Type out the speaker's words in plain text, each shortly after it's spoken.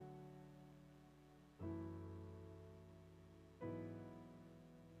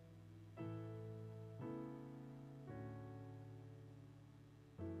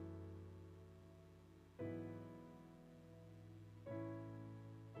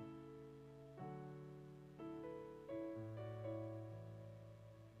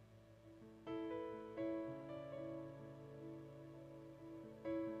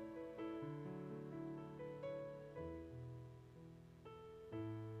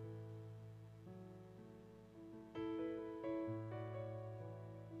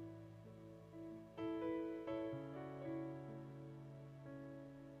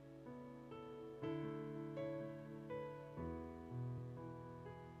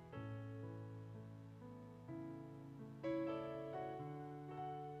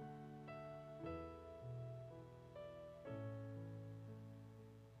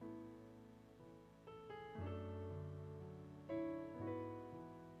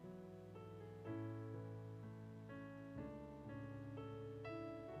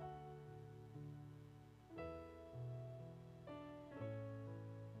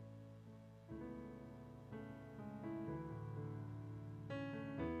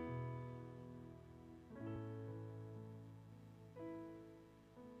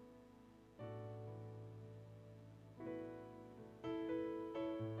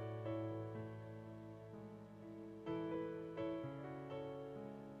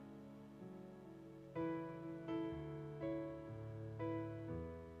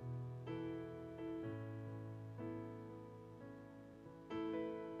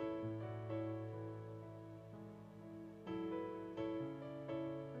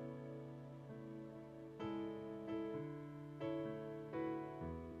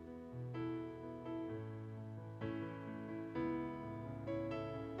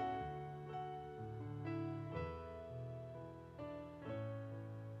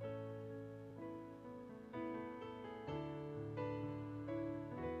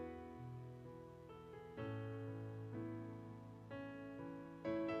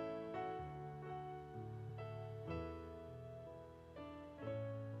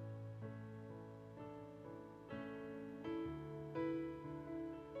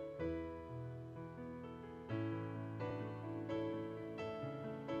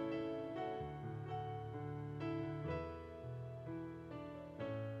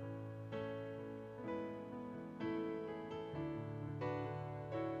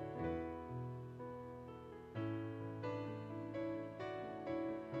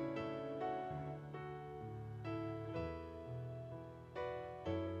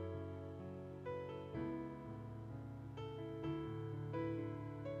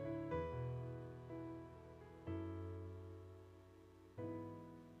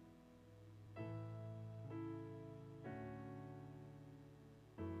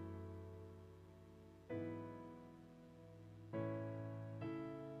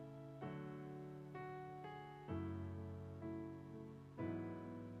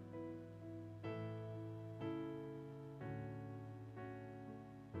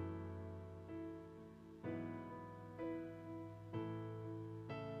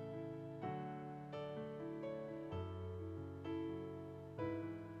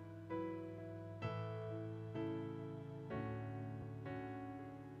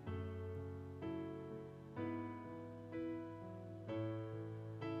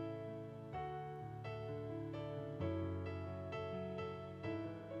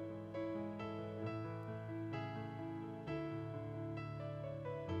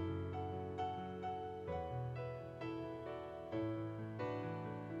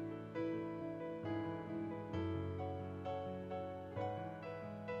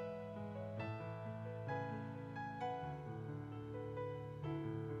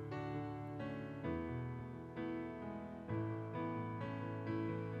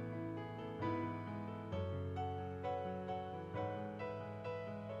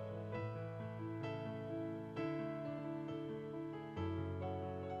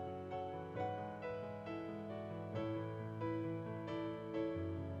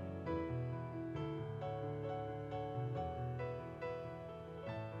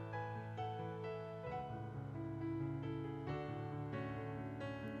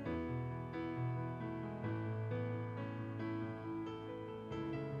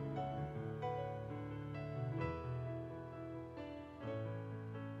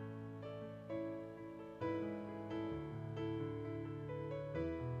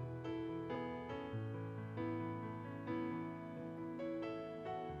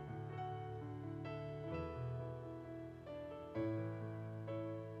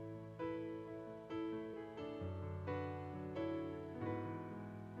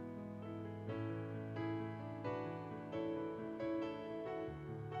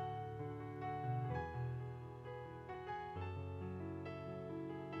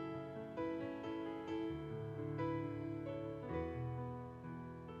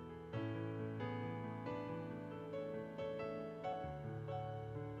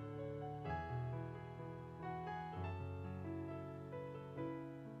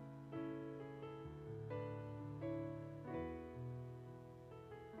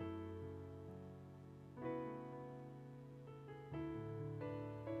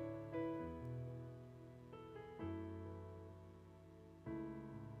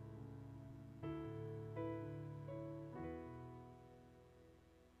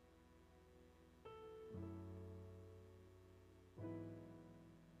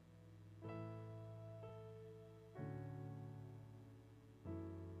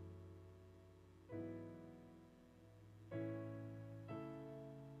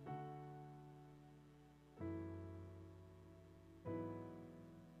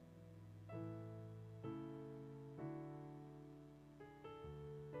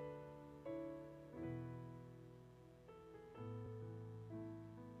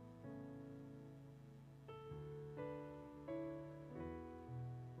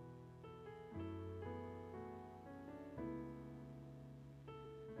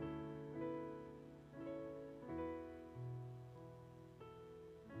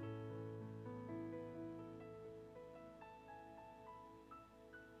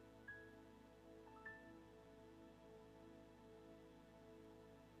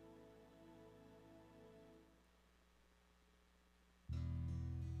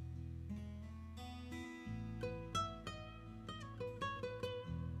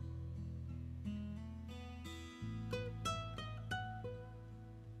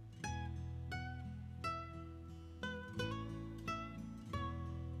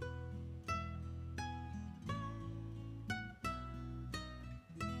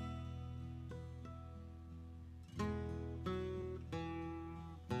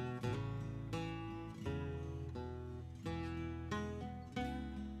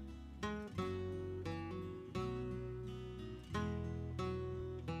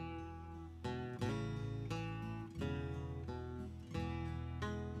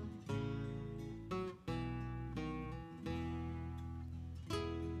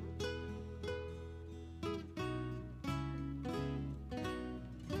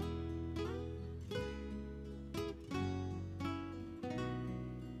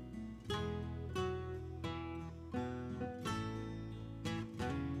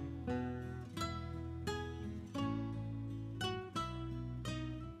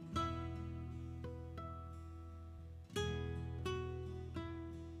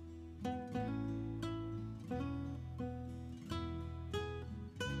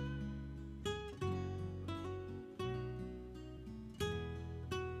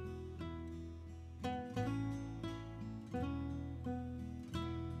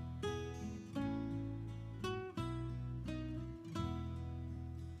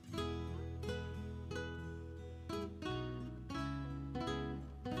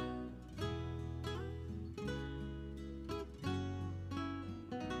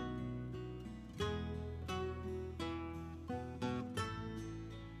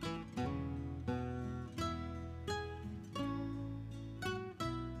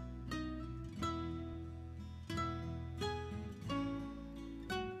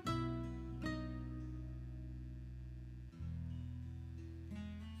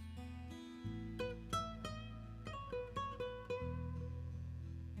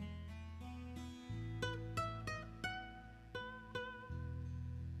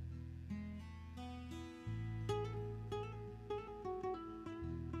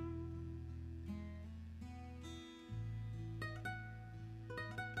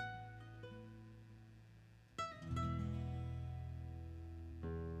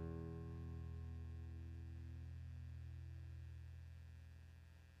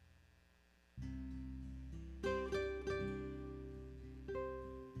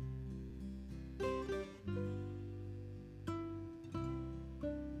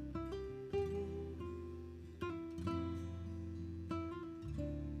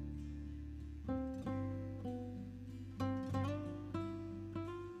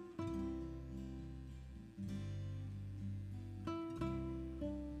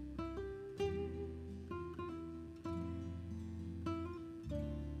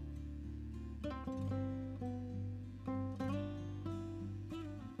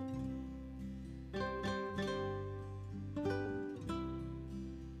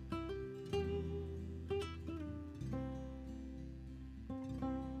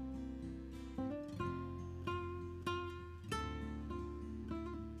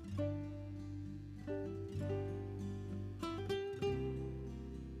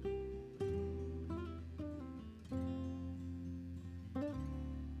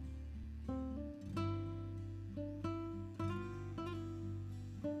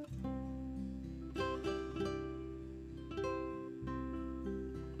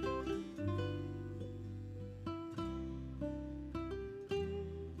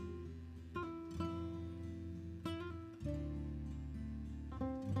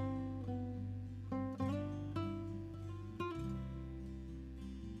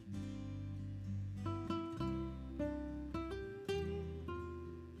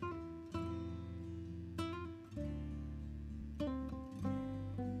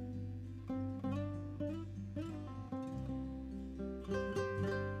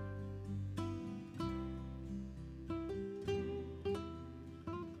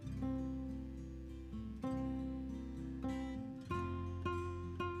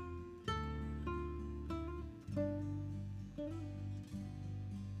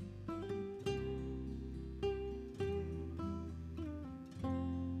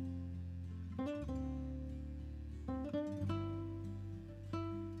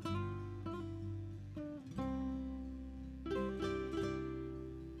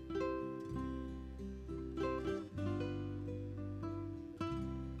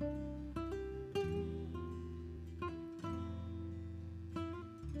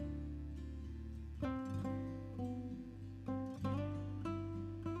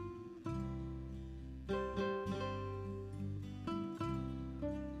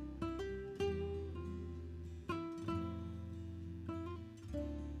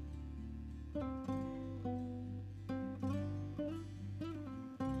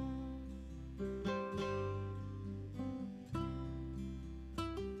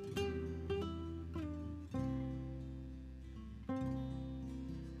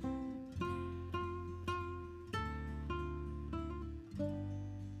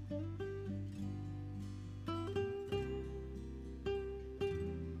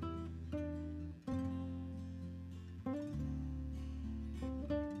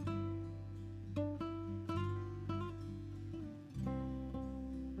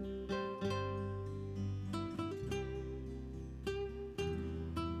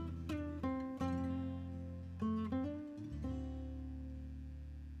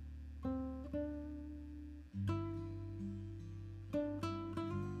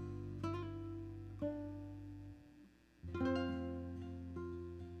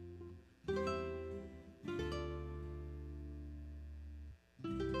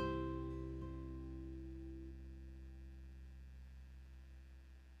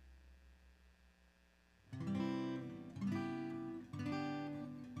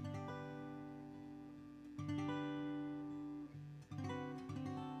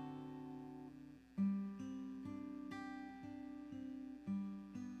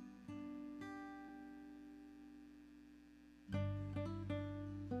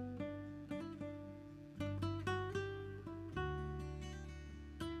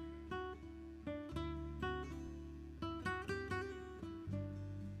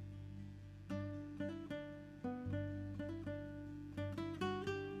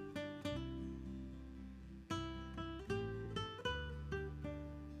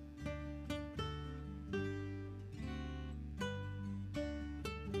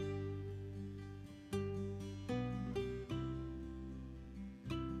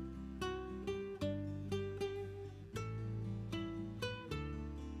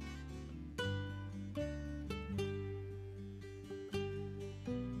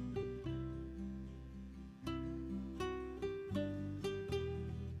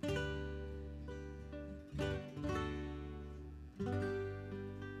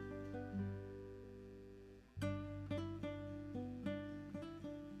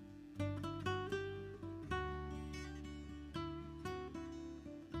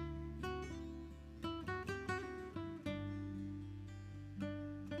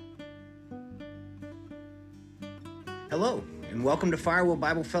Hello, and welcome to Firewheel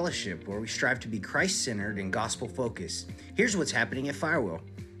Bible Fellowship, where we strive to be Christ-centered and gospel-focused. Here's what's happening at Firewheel.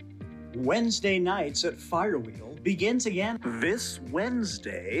 Wednesday nights at Firewheel begins again this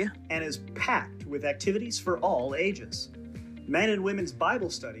Wednesday and is packed with activities for all ages. Men and women's Bible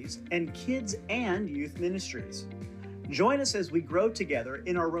studies and kids and youth ministries. Join us as we grow together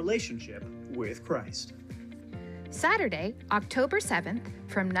in our relationship with Christ. Saturday, October 7th,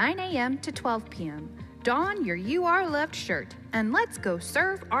 from 9 a.m. to 12 p.m., don your You Are Loved shirt and let's go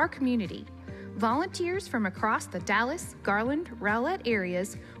serve our community. Volunteers from across the Dallas, Garland, Rowlett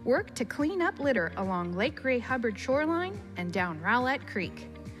areas work to clean up litter along Lake Ray Hubbard shoreline and down Rowlett Creek.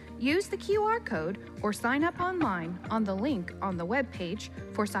 Use the QR code or sign up online on the link on the webpage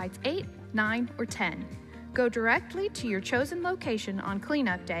for sites 8, 9, or 10. Go directly to your chosen location on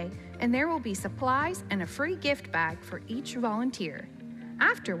cleanup day and there will be supplies and a free gift bag for each volunteer.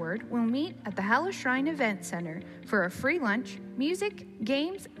 Afterward, we'll meet at the Hella Shrine Event Center for a free lunch, music,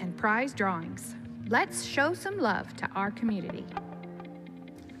 games, and prize drawings. Let's show some love to our community.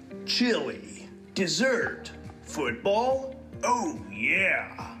 Chili, dessert, football, oh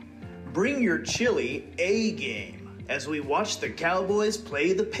yeah! Bring your chili A game as we watch the Cowboys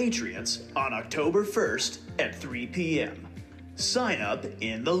play the Patriots on October 1st at 3 p.m. Sign up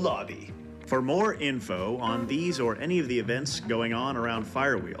in the lobby. For more info on these or any of the events going on around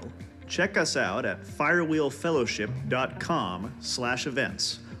Firewheel, check us out at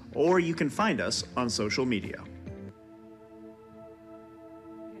firewheelfellowship.com/events, or you can find us on social media.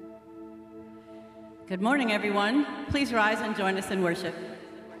 Good morning, everyone. Please rise and join us in worship.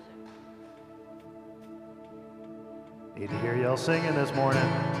 Need to hear y'all singing this morning.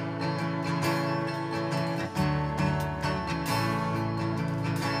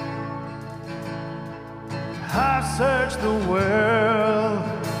 I've searched the world,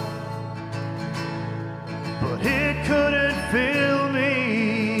 but it couldn't fill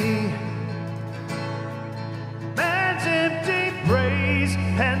me. Man's empty praise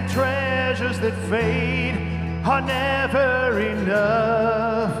and treasures that fade are never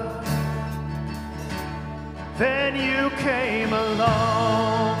enough. Then you came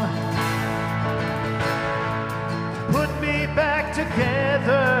along, put me back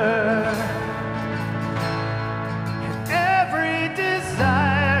together.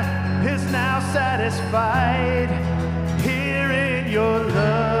 Is now satisfied here in your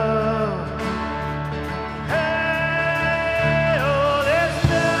love. Hey, oh, there's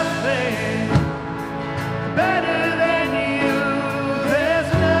nothing better than you.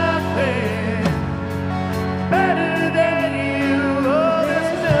 There's nothing better than you. Oh,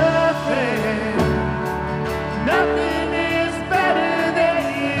 there's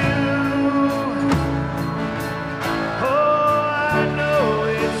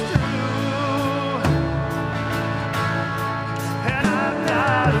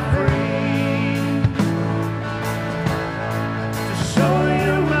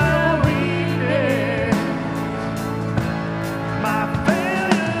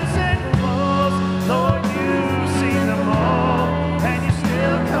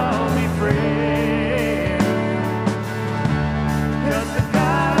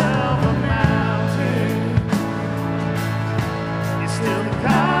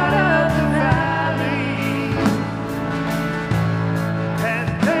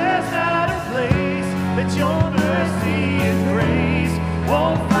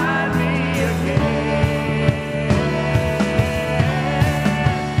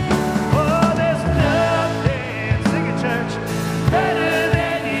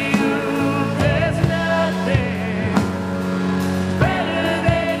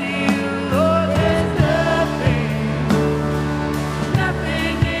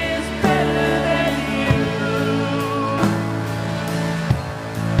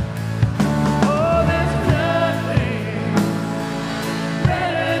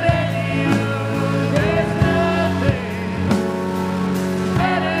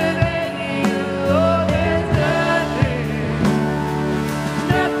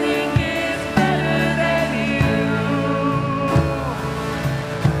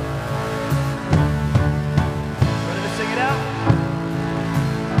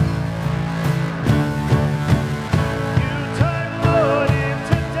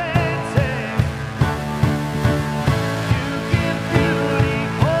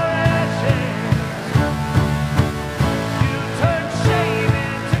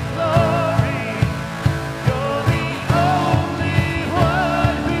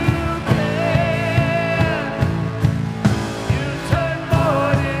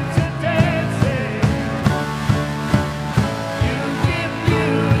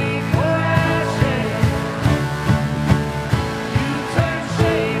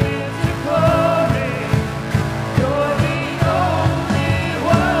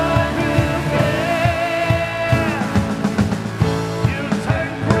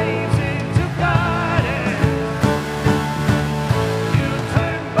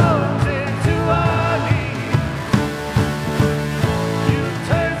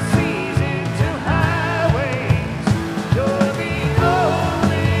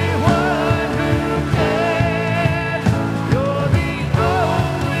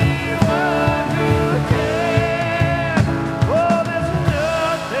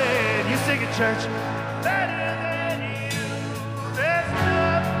church. Better than you, there's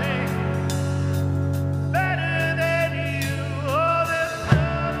nothing. Better than you, oh, there's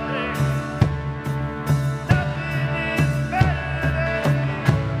nothing. Nothing is better than you.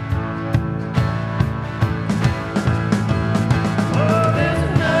 Oh, there's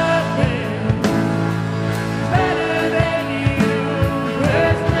nothing better than you.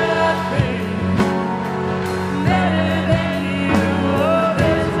 There's nothing better than you. Oh,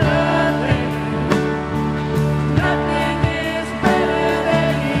 there's nothing. Nothing is better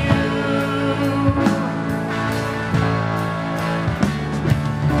than you.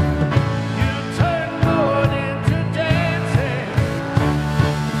 You turn mourning to dancing.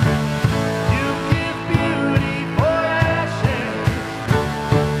 You give beauty for ashes.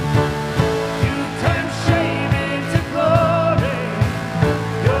 You turn shame into glory.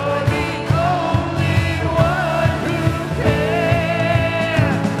 You're the only one who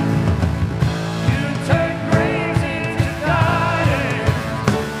can. You turn graves into gardens.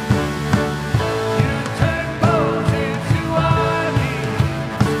 You turn boats into armies.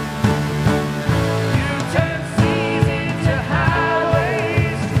 You turn seas into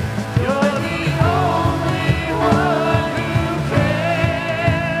highways. You're the only one who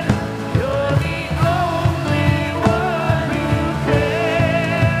can. You're the only one who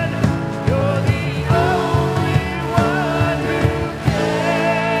can. You're the only one who can.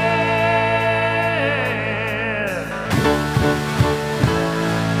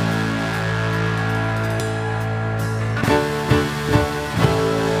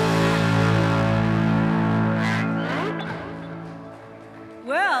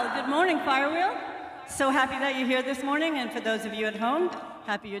 Well, good morning, Firewheel. So happy that you're here this morning, and for those of you at home,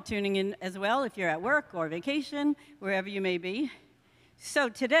 happy you're tuning in as well if you're at work or vacation, wherever you may be. So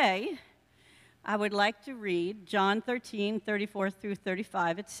today, I would like to read John 13:34 through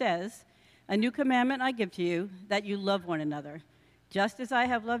 35. It says, "A new commandment I give to you, that you love one another. Just as I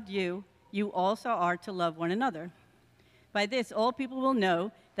have loved you, you also are to love one another. By this, all people will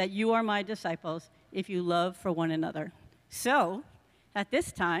know that you are my disciples, if you love for one another." So, at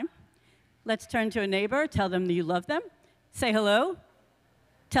this time, let's turn to a neighbor, tell them that you love them, say hello,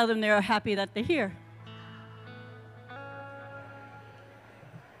 tell them they're happy that they're here.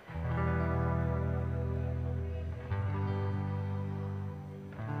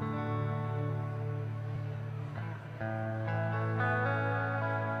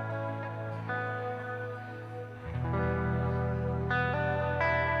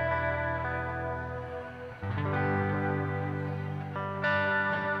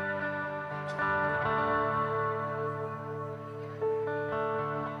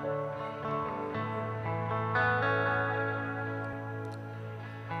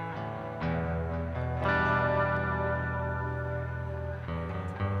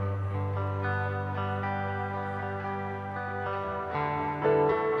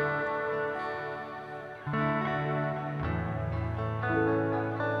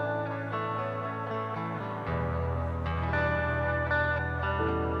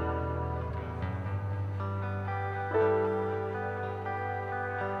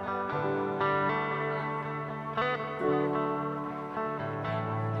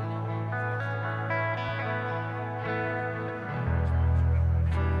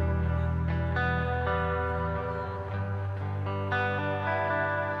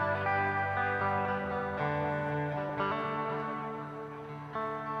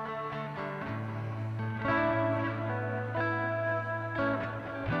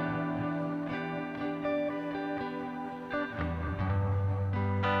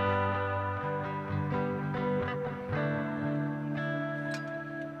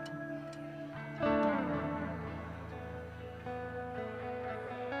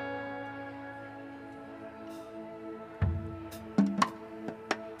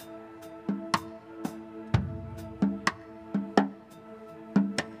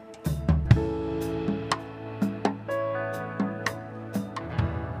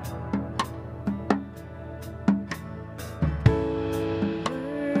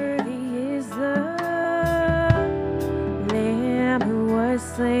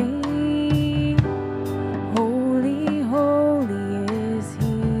 slain. Holy, holy is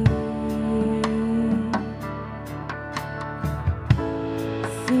He.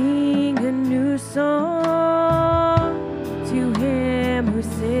 Sing a new song to Him who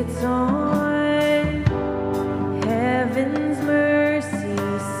sits on heaven's mercy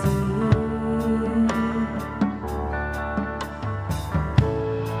seat.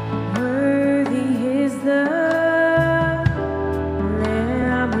 Worthy is the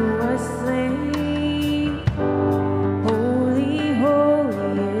Lamb who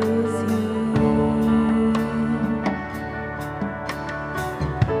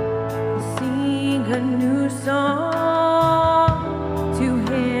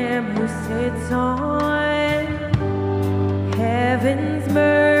heaven's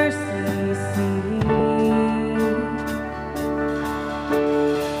mercy seat.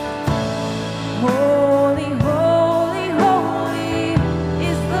 Holy, holy, holy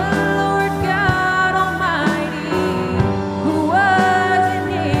is the Lord God Almighty, who was and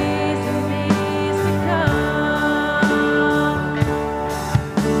is to come.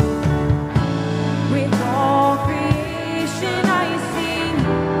 With all creation I sing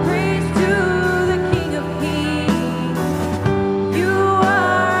praise to the King of Kings. You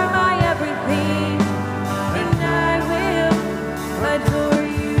are my everything, and I will adore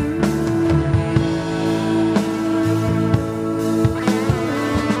you.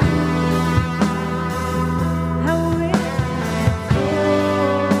 I will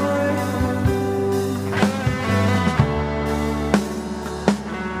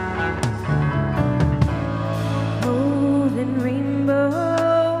clothed in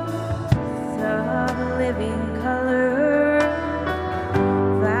rainbows of living color,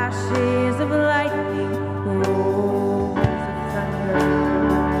 flashes of lightning, rolls of thunder.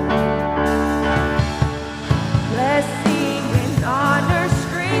 Blessing and honor,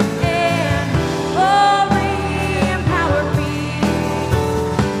 strength and glory and power be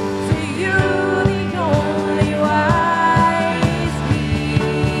to you, the only wise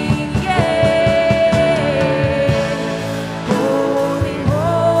King. Yeah. Holy,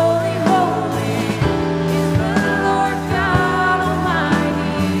 holy, holy is the Lord God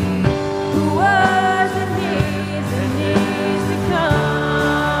Almighty, who was and is to come.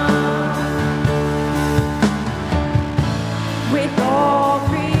 With all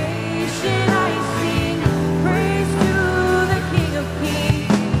creation I sing praise to the King of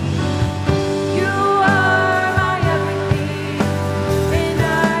Kings. You are my everything, and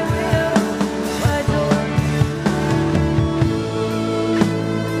I will adore you.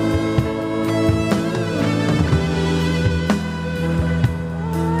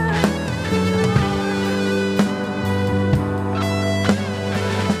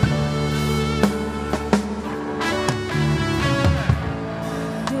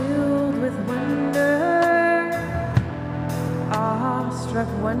 Filled with wonder, awestruck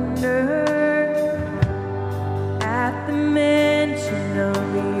wonder, at the mention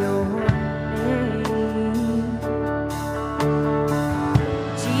of your name.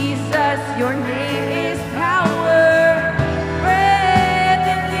 Jesus, your name is power, breath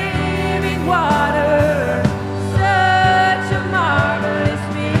and living water, such a marvelous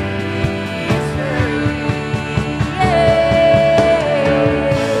mystery. Yeah.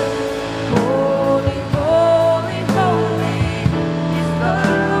 Holy, holy, holy is the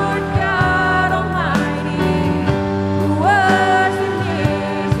Lord God Almighty, who was and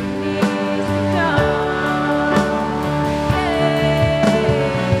is to come. Yeah.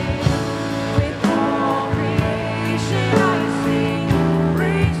 With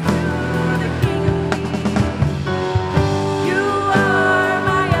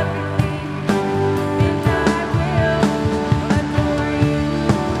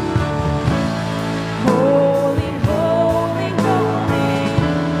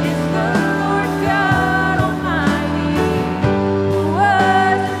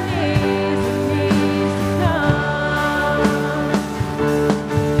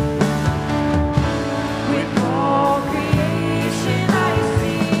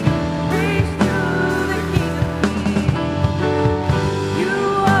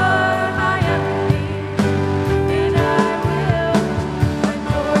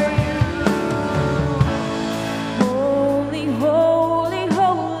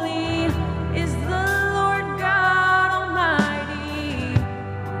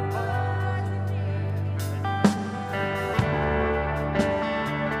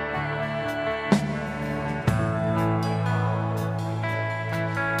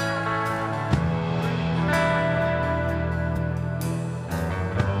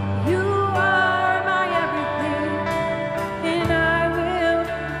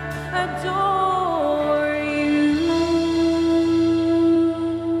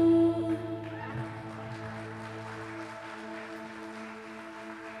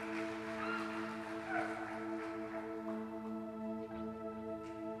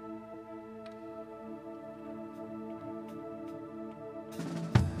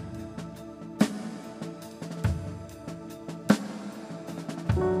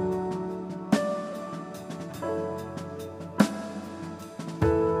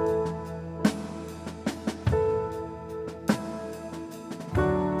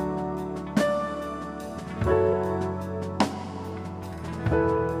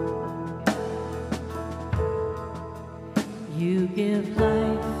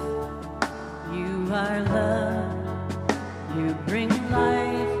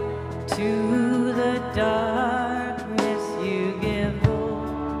light to the darkness. You give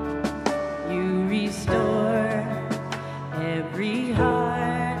hope. You restore every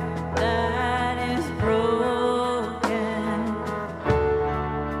heart that is broken.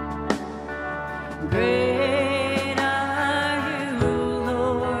 Great are you,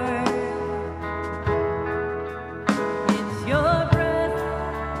 Lord. It's your breath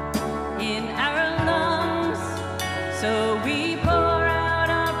in our lungs, so we pour out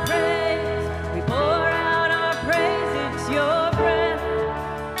our praise. We pour out our praise. It's your breath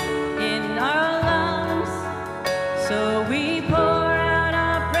in our lungs, so we pour out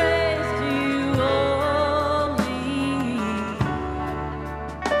our praise to you only.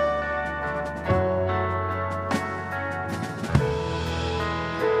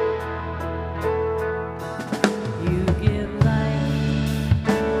 You give life,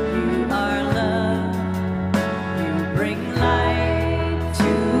 you are love, you bring light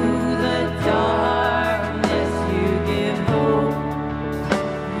to the darkness. You give hope,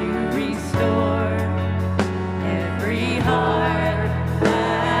 you restore every heart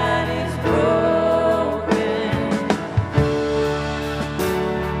that is broken.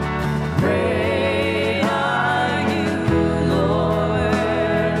 Great are you, Lord.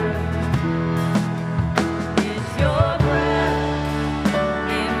 It's your breath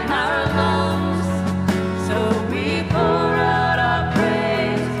in our lungs, so we pour out our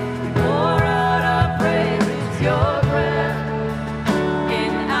praise. We pour out our praise. It's your breath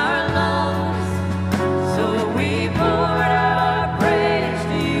in our lungs, so we pour out our praise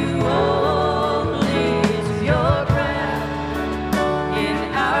to you only. It's your breath in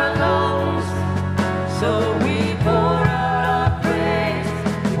our lungs, so we pour out our praise.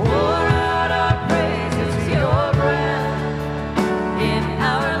 We pour out our praise. It's your breath in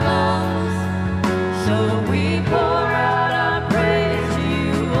our lungs, so we pour out our praise to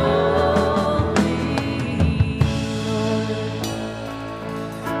you only,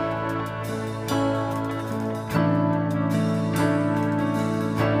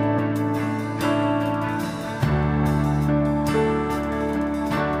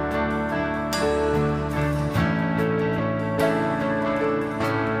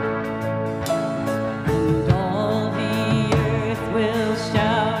 and all the earth will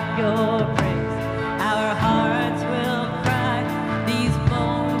shout your praise. Our hearts will cry, these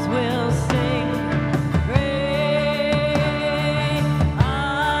bones will sing. Great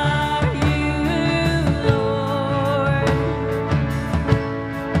are you, Lord.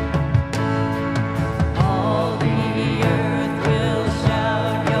 All the earth will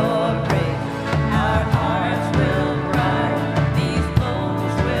shout your praise. Our hearts will cry, these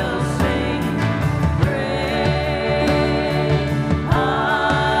bones will sing. Great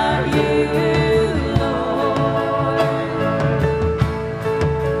are you, Lord.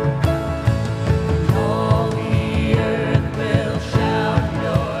 All the earth will shout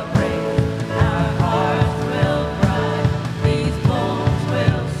your praise. Our hearts will cry, these bones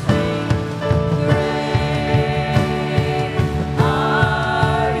will sing. Great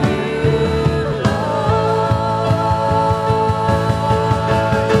are you, Lord.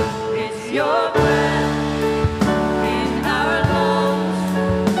 It's your breath in our lungs,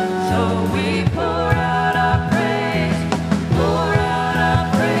 so we pour out our praise. Pour out our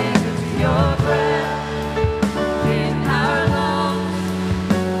praise. It's your breath in our lungs,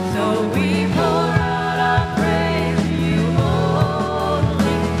 so we pour out our praise to you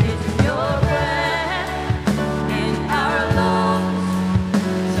only. It's your breath in our lungs,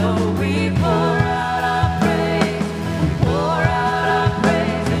 so we pour out our praise. We pour out our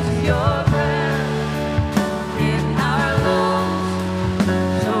praise. It's your breath in our lungs,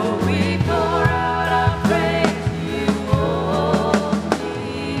 so we pour out our praise to you only.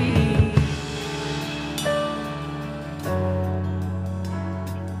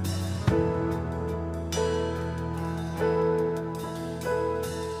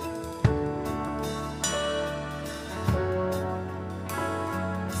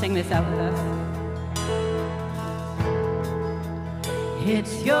 Sing this out with us.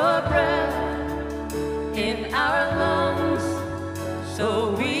 It's your breath in our lungs,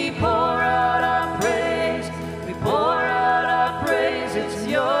 so we pour out our praise. We pour out our praise. It's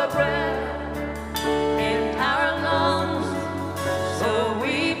your breath in our lungs, so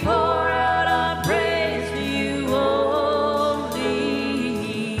we pour out our praise to you only,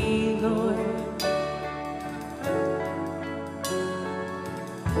 Lord.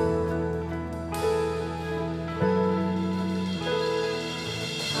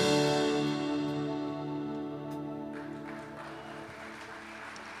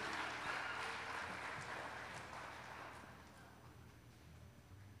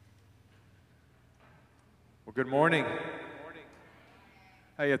 Well, good morning.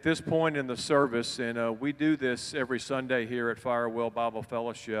 Hey, at this point in the service, and we do this every Sunday here at Firewheel Bible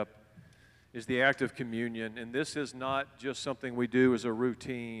Fellowship, is the act of communion. And this is not just something we do as a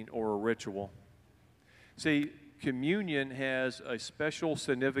routine or a ritual. See, communion has a special,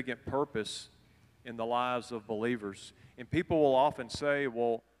 significant purpose in the lives of believers. And people will often say,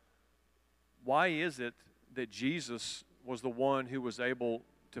 well, why is it that Jesus was the one who was able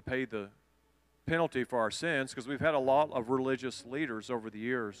to pay the penalty for our sins? Because we've had a lot of religious leaders over the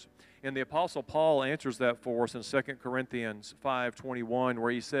years. And the Apostle Paul answers that for us in 2 Corinthians 5:21,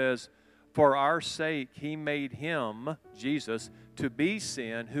 where he says, for our sake he made him, Jesus, to be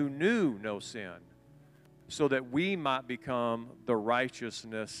sin who knew no sin, so that we might become the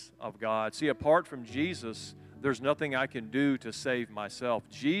righteousness of God. See, apart from Jesus, there's nothing I can do to save myself.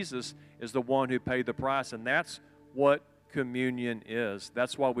 Jesus is the one who paid the price, and that's what communion is.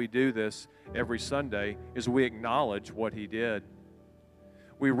 That's why we do this every Sunday, is we acknowledge what he did.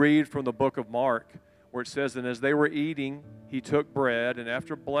 We read from the book of Mark where it says, and as they were eating, he took bread, and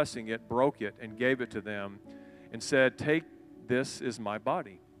after blessing it, broke it and gave it to them and said, take, this is my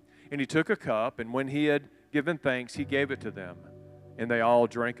body. And he took a cup, and when he had given thanks, he gave it to them, and they all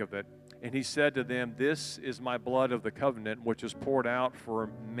drank of it. And he said to them, this is my blood of the covenant, which is poured out for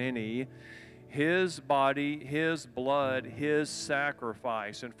many. His body, his blood, his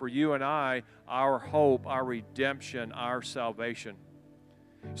sacrifice. And for you and I, our hope, our redemption, our salvation.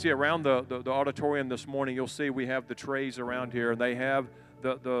 See, around the auditorium this morning, you'll see we have the trays around here, and they have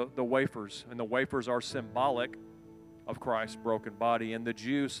the wafers. And the wafers are symbolic of Christ's broken body. And the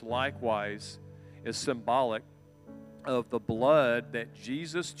juice, likewise, is symbolic of the blood that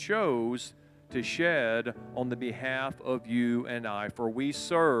Jesus chose to shed on the behalf of you and I. For we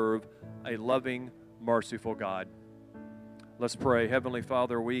serve a loving, merciful God. Let's pray. Heavenly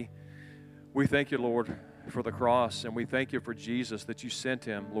Father, we thank you, Lord, for the cross, and we thank you for Jesus, that you sent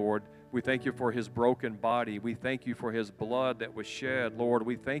him, Lord. We thank you for his broken body. We thank you for his blood that was shed, Lord.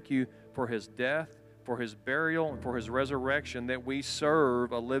 We thank you for his death, for his burial, and for his resurrection, that we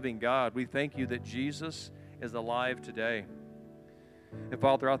serve a living God. We thank you that Jesus is alive today. And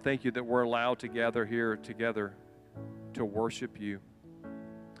Father, I thank you that we're allowed to gather here together to worship you.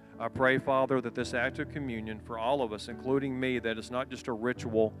 I pray, Father, that this act of communion for all of us, including me, that it's not just a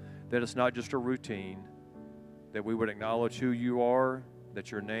ritual, that it's not just a routine, that we would acknowledge who you are,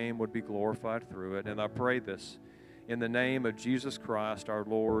 that your name would be glorified through it. And I pray this in the name of Jesus Christ, our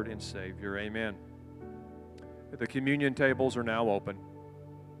Lord and Savior. Amen. The communion tables are now open.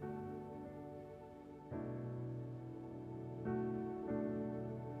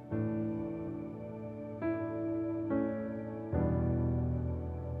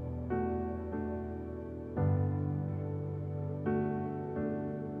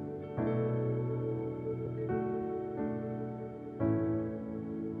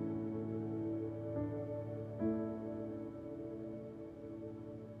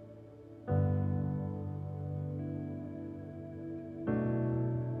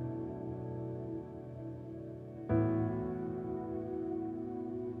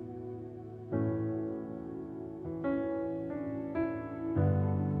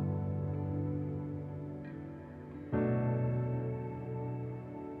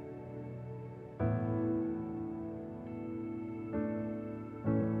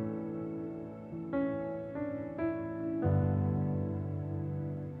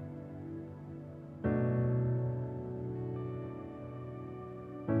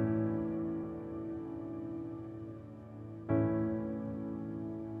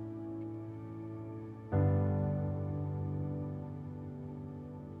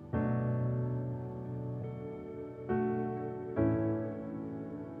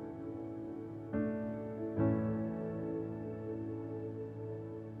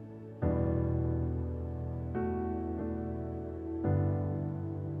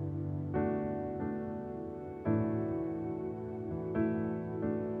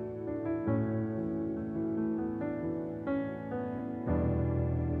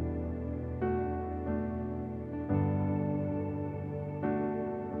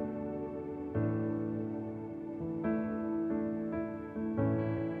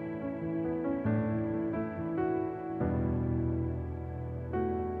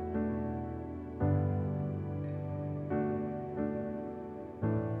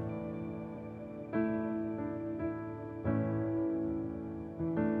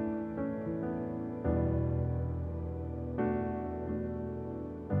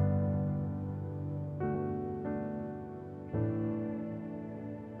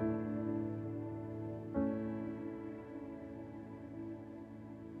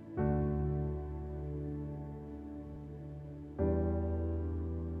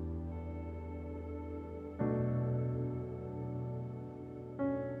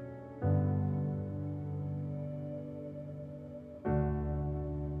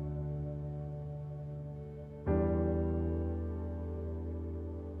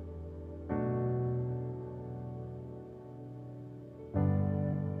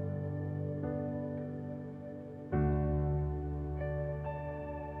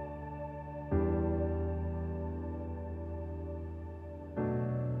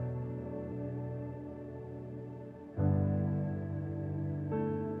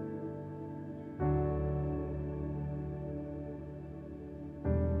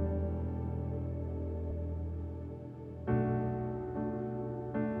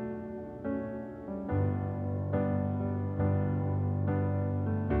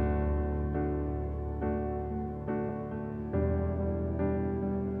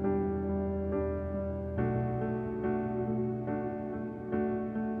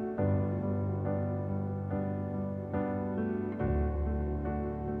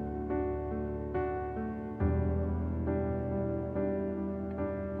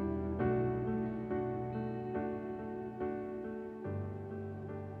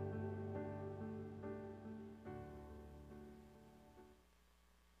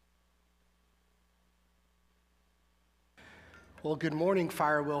 Well, good morning,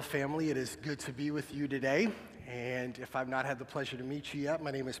 Firewheel family. It is good to be with you today. And if I've not had the pleasure to meet you yet,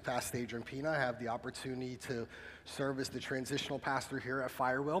 my name is Pastor Adrian Pina. I have the opportunity to serve as the transitional pastor here at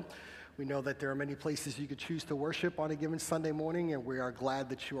Firewheel. We know that there are many places you could choose to worship on a given Sunday morning, and we are glad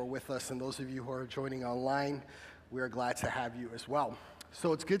that you are with us. And those of you who are joining online, we are glad to have you as well.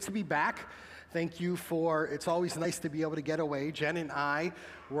 So it's good to be back. Thank you it's always nice to be able to get away. Jen and I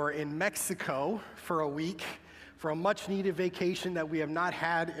were in Mexico for a week for a much-needed vacation that we have not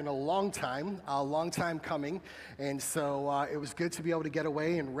had in a long time coming. And so it was good to be able to get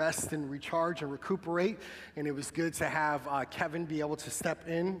away and rest and recharge and recuperate. And it was good to have Kevin be able to step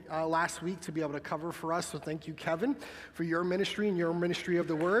in last week to be able to cover for us. So thank you, Kevin, for your ministry and your ministry of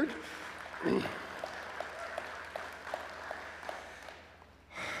the Word.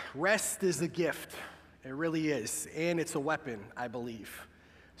 Rest is a gift. It really is. And it's a weapon, I believe.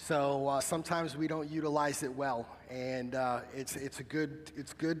 So sometimes we don't utilize it well, and it's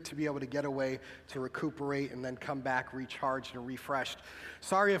good to be able to get away, to recuperate, and then come back recharged and refreshed.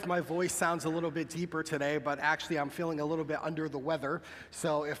 Sorry if my voice sounds a little bit deeper today, but actually I'm feeling a little bit under the weather.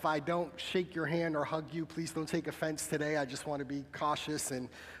 So if I don't shake your hand or hug you, please don't take offense today. I just want to be cautious, and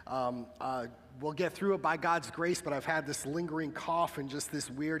we'll get through it by God's grace, but I've had this lingering cough and just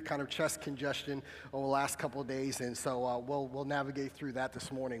this weird kind of chest congestion over the last couple of days, and so we'll navigate through that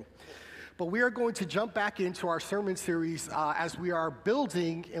this morning. But we are going to jump back into our sermon series as we are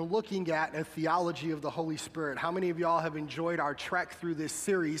building and looking at a theology of the Holy Spirit. How many of y'all have enjoyed our trek through this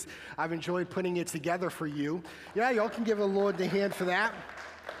series? I've enjoyed putting it together for you. Yeah, y'all can give the Lord the hand for that.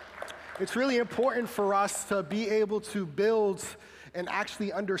 It's really important for us to be able to build and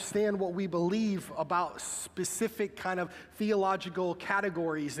actually understand what we believe about specific kind of theological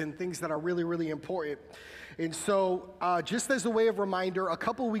categories and things that are really, really important. And so just as a way of reminder, a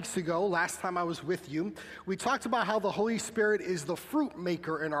couple weeks ago, last time I was with you, we talked about how the Holy Spirit is the fruit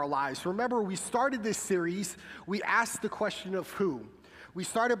maker in our lives. Remember, we started this series, we asked the question of who. We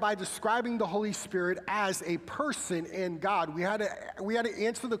started by describing the Holy Spirit as a person in God. We had to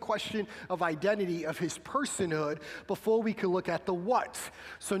answer the question of identity, of his personhood, before we could look at the what.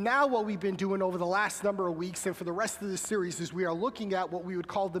 So now what we've been doing over the last number of weeks and for the rest of this series is we are looking at what we would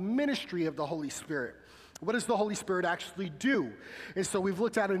call the ministry of the Holy Spirit. What does the Holy Spirit actually do? And so we've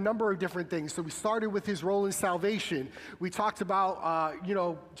looked at a number of different things. So we started with his role in salvation. We talked about,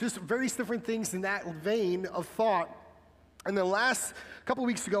 just various different things in that vein of thought. And then last couple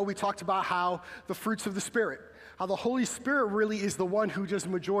weeks ago, we talked about how the fruits of the Spirit, how the Holy Spirit really is the one who does the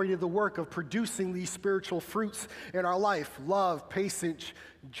majority of the work of producing these spiritual fruits in our life. Love, patience,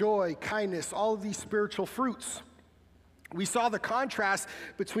 joy, kindness, all of these spiritual fruits. We saw the contrast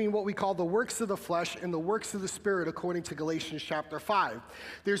between what we call the works of the flesh and the works of the Spirit according to Galatians chapter 5.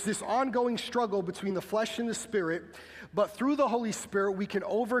 There's this ongoing struggle between the flesh and the Spirit, but through the Holy Spirit, we can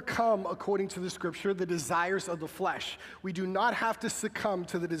overcome, according to the Scripture, the desires of the flesh. We do not have to succumb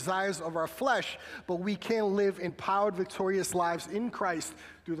to the desires of our flesh, but we can live empowered, victorious lives in Christ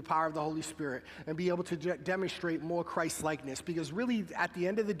through the power of the Holy Spirit and be able to demonstrate more Christ-likeness. Because really, at the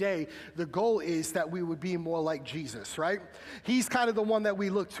end of the day, the goal is that we would be more like Jesus, right? He's kind of the one that we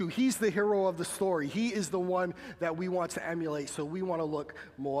look to. He's the hero of the story. He is the one that we want to emulate, so we want to look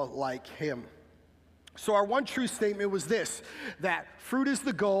more like him. So our one true statement was this, that fruit is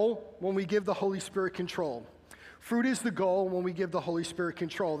the goal when we give the Holy Spirit control. Fruit is the goal when we give the Holy Spirit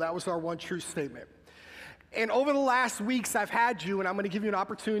control. That was our one true statement. And over the last weeks, I've had you, and I'm going to give you an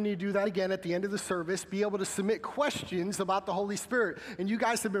opportunity to do that again at the end of the service, be able to submit questions about the Holy Spirit. And you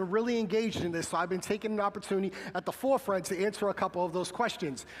guys have been really engaged in this, so I've been taking an opportunity at the forefront to answer a couple of those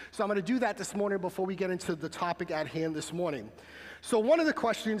questions. So I'm going to do that this morning before we get into the topic at hand this morning. So one of the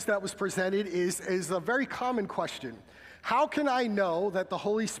questions that was presented is a very common question. How can I know that the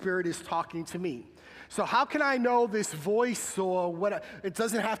Holy Spirit is talking to me? So how can I know this voice, or what? It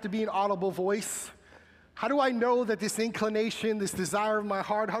doesn't have to be an audible voice. How do I know that this inclination, this desire of my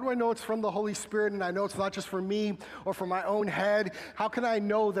heart, how do I know it's from the Holy Spirit and I know it's not just for me or for my own head? How can I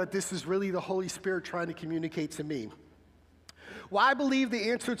know that this is really the Holy Spirit trying to communicate to me? Well, I believe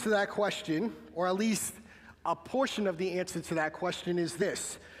the answer to that question, or at least a portion of the answer to that question, is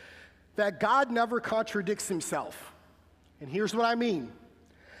this, that God never contradicts himself. And here's what I mean,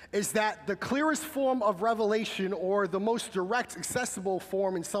 is that the clearest form of revelation, or the most direct, accessible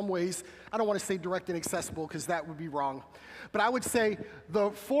form in some ways, I don't want to say direct and accessible because that would be wrong, but I would say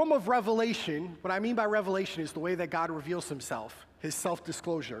the form of revelation, what I mean by revelation is the way that God reveals himself, his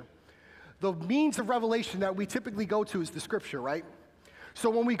self-disclosure. The means of revelation that we typically go to is the Scripture, right? So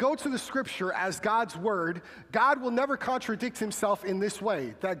when we go to the scripture as God's word, God will never contradict himself in this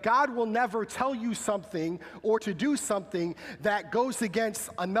way, that God will never tell you something or to do something that goes against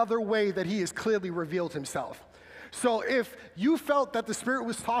another way that he has clearly revealed himself. So if you felt that the Spirit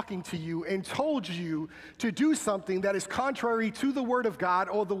was talking to you and told you to do something that is contrary to the Word of God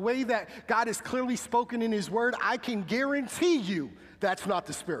or the way that God has clearly spoken in his Word, I can guarantee you that's not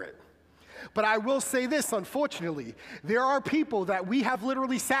the Spirit. But I will say this, unfortunately, there are people that we have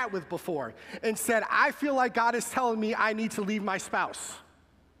literally sat with before and said, I feel like God is telling me I need to leave my spouse,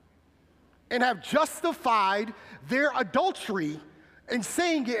 and have justified their adultery and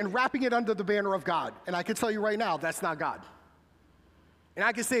saying it and wrapping it under the banner of God. And I can tell you right now, that's not God. And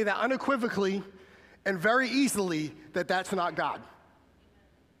I can say that unequivocally and very easily that that's not God.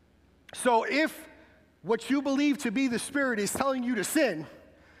 So if what you believe to be the Spirit is telling you to sin,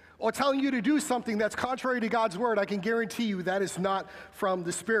 or telling you to do something that's contrary to God's word, I can guarantee you that is not from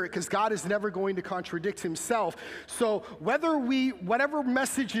the Spirit, because God is never going to contradict himself. So whatever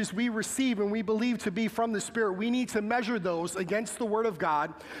messages we receive and we believe to be from the Spirit, we need to measure those against the word of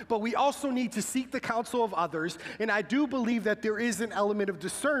God, but we also need to seek the counsel of others. And I do believe that there is an element of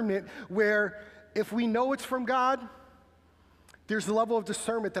discernment where if we know it's from God, there's a level of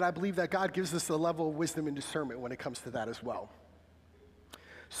discernment that I believe that God gives us a level of wisdom and discernment when it comes to that as well.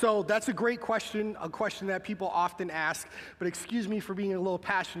 So that's a great question, a question that people often ask, but excuse me for being a little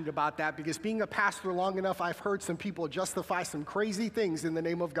passionate about that, because being a pastor long enough, I've heard some people justify some crazy things in the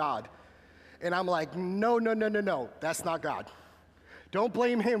name of God. And I'm like, no, that's not God. Don't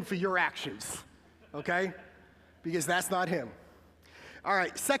blame him for your actions, okay? Because that's not him. All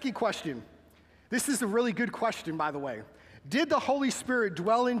right, second question. This is a really good question, by the way. Did the Holy Spirit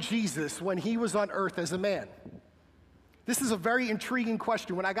dwell in Jesus when he was on earth as a man? This is a very intriguing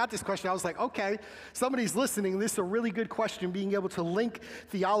question. When I got this question, I was like, okay, somebody's listening. This is a really good question, being able to link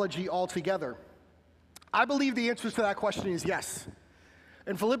theology all together. I believe the answer to that question is yes.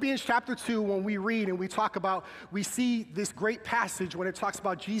 In Philippians chapter 2, when we read and we talk about, we see this great passage when it talks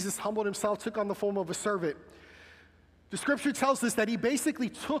about Jesus humbled himself, took on the form of a servant. The scripture tells us that he basically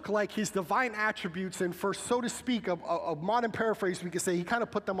took like his divine attributes and, for so to speak, a modern paraphrase, we could say he kind of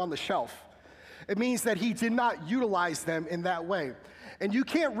put them on the shelf. It means that he did not utilize them in that way. And you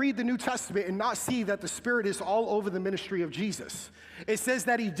can't read the New Testament and not see that the Spirit is all over the ministry of Jesus. It says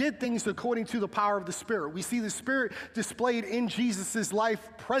that he did things according to the power of the Spirit. We see the Spirit displayed in Jesus' life,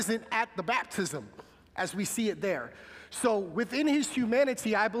 present at the baptism, as we see it there. So within his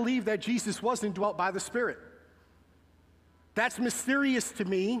humanity, I believe that Jesus was indwelt by the Spirit. That's mysterious to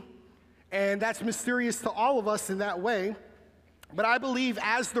me, and that's mysterious to all of us in that way. But I believe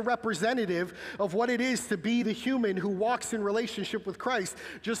as the representative of what it is to be the human who walks in relationship with Christ,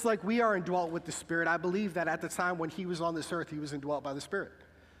 just like we are indwelt with the Spirit, I believe that at the time when he was on this earth, he was indwelt by the Spirit.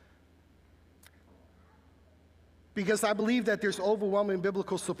 Because I believe that there's overwhelming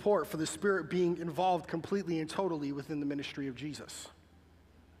biblical support for the Spirit being involved completely and totally within the ministry of Jesus.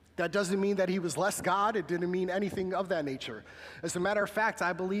 That doesn't mean that he was less God. It didn't mean anything of that nature. As a matter of fact,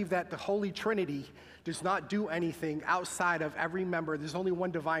 I believe that the Holy Trinity does not do anything outside of every member. There's only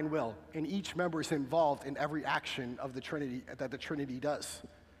one divine will, and each member is involved in every action of the Trinity that the Trinity does.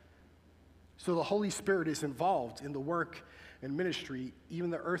 So the Holy Spirit is involved in the work and ministry,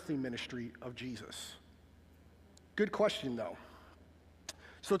 even the earthly ministry of Jesus. Good question, though.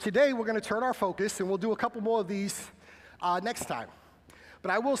 So today we're going to turn our focus, and we'll do a couple more of these next time. But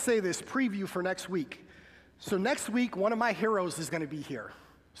I will say this preview for next week. So next week, one of my heroes is going to be here.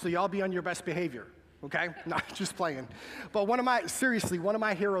 So y'all be on your best behavior, okay? No, just playing. But one of my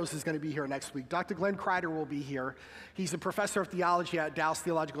heroes is going to be here next week. Dr. Glenn Kreider will be here. He's a professor of theology at Dallas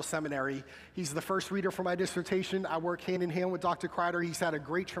Theological Seminary. He's the first reader for my dissertation. I work hand in hand with Dr. Kreider. He's had a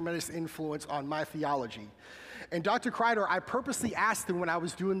great, tremendous influence on my theology. And Dr. Kreider, I purposely asked him when I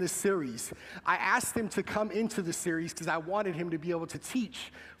was doing this series, I asked him to come into the series because I wanted him to be able to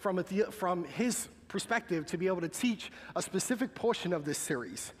teach from his perspective, to be able to teach a specific portion of this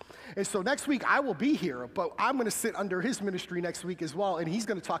series. And so next week I will be here, but I'm going to sit under his ministry next week as well, and he's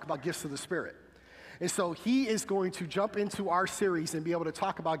going to talk about gifts of the Spirit. And so he is going to jump into our series and be able to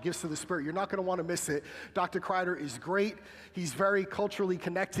talk about gifts of the Spirit. You're not going to want to miss it. Dr. Kreider is great. He's very culturally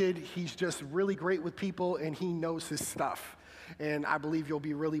connected. He's just really great with people, and he knows his stuff. And I believe you'll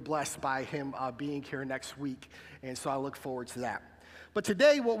be really blessed by him being here next week. And so I look forward to that. But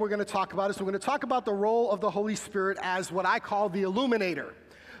today what we're going to talk about is we're going to talk about the role of the Holy Spirit as what I call the illuminator.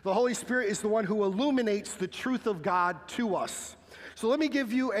 The Holy Spirit is the one who illuminates the truth of God to us. So let me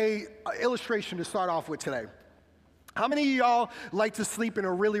give you an illustration to start off with today. How many of y'all like to sleep in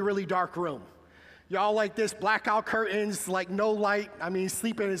a really, really dark room? Y'all like this, blackout curtains, like no light. I mean,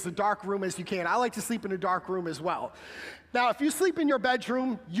 sleep in as a dark room as you can. I like to sleep in a dark room as well. Now, if you sleep in your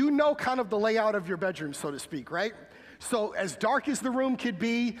bedroom, you know kind of the layout of your bedroom, so to speak, right? So as dark as the room could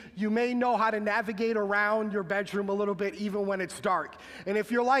be, you may know how to navigate around your bedroom a little bit even when it's dark. And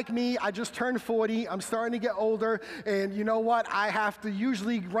if you're like me, I just turned 40, I'm starting to get older, and you know what? I have to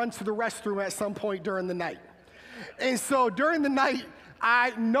usually run to the restroom at some point during the night. And so during the night,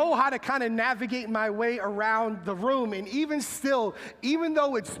 I know how to kind of navigate my way around the room, and even still, even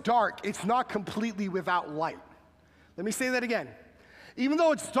though it's dark, it's not completely without light. Let me say that again. Even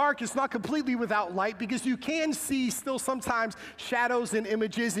though it's dark, it's not completely without light, because you can see still sometimes shadows and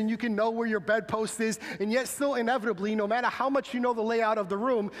images, and you can know where your bedpost is, and yet still inevitably, no matter how much you know the layout of the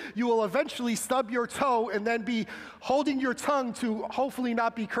room, you will eventually stub your toe and then be holding your tongue to hopefully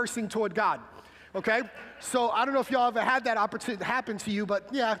not be cursing toward God. Okay? So I don't know if y'all ever had that opportunity happen to you, but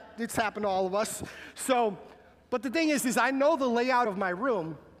yeah, it's happened to all of us. So, but the thing is I know the layout of my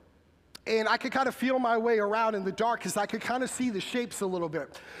room, and I could kind of feel my way around in the dark because I could kind of see the shapes a little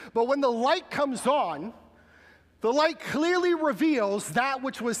bit. But when the light comes on, the light clearly reveals that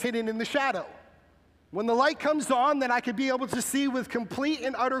which was hidden in the shadow. When the light comes on, then I could be able to see with complete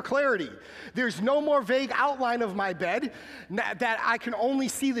and utter clarity. There's no more vague outline of my bed that I can only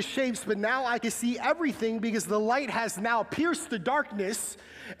see the shapes, but now I can see everything because the light has now pierced the darkness,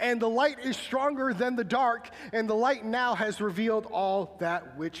 and the light is stronger than the dark, and the light now has revealed all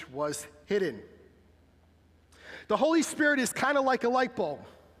that which was hidden. The Holy Spirit is kind of like a light bulb.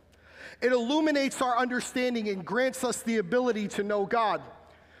 It illuminates our understanding and grants us the ability to know God.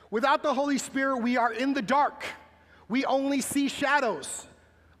 Without the Holy Spirit, we are in the dark. We only see shadows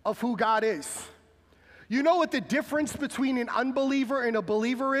of who God is. You know what the difference between an unbeliever and a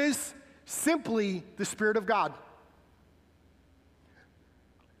believer is? Simply the Spirit of God.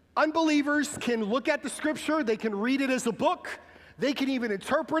 Unbelievers can look at the Scripture, they can read it as a book, they can even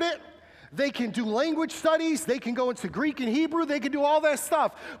interpret it, they can do language studies, they can go into Greek and Hebrew, they can do all that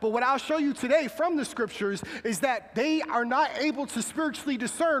stuff. But what I'll show you today from the Scriptures is that they are not able to spiritually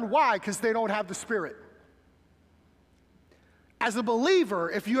discern. Why? Because they don't have the Spirit. As a believer,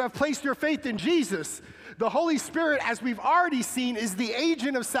 if you have placed your faith in Jesus, the Holy Spirit, as we've already seen, is the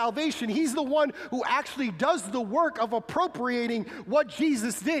agent of salvation. He's the one who actually does the work of appropriating what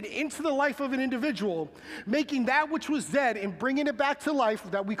Jesus did into the life of an individual, making that which was dead and bringing it back to life.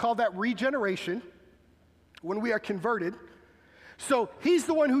 That we call that regeneration when we are converted. So he's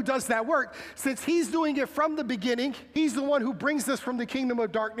the one who does that work. Since he's doing it from the beginning, he's the one who brings us from the kingdom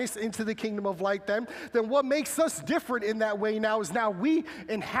of darkness into the kingdom of light then what makes us different in that way now is now we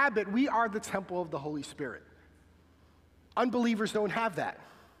are the temple of the Holy Spirit. Unbelievers don't have that.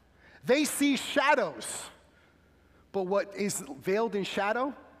 They see shadows, but what is veiled in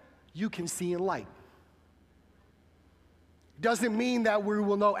shadow, you can see in light. Doesn't mean that we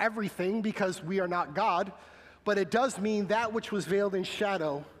will know everything because we are not God, but it does mean that which was veiled in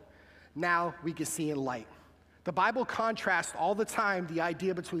shadow, now we can see in light. The Bible contrasts all the time the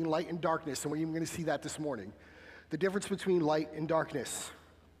idea between light and darkness, and we're even going to see that this morning. The difference between light and darkness.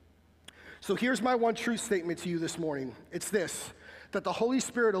 So here's my one truth statement to you this morning. It's this, that the Holy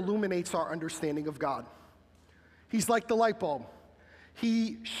Spirit illuminates our understanding of God. He's like the light bulb.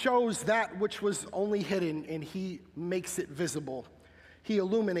 He shows that which was only hidden, and he makes it visible. He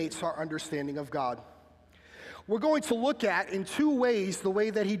illuminates our understanding of God. We're going to look at, in two ways, the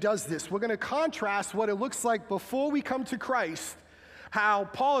way that he does this. We're going to contrast what it looks like before we come to Christ, how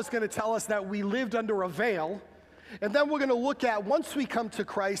Paul is going to tell us that we lived under a veil, and then we're going to look at, once we come to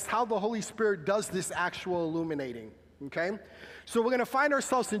Christ, how the Holy Spirit does this actual illuminating, okay? So we're going to find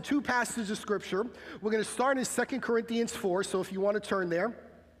ourselves in two passages of Scripture. We're going to start in 2 Corinthians 4, so if you want to turn there,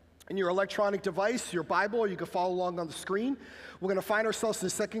 in your electronic device, your Bible, or you can follow along on the screen. We're going to find ourselves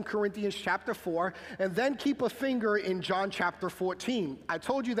in 2 Corinthians chapter 4, and then keep a finger in John chapter 14. I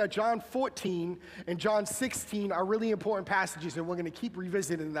told you that John 14 and John 16 are really important passages, and we're going to keep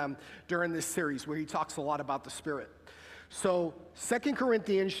revisiting them during this series where he talks a lot about the Spirit. So 2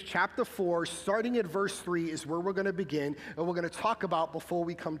 Corinthians chapter 4, starting at verse 3, is where we're going to begin, and we're going to talk about before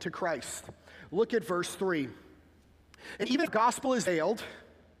we come to Christ. Look at verse 3. And even if the gospel is veiled,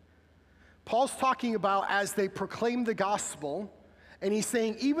 Paul's talking about as they proclaim the gospel, and he's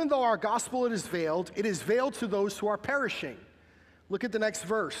saying, even though our gospel it is veiled to those who are perishing. Look at the next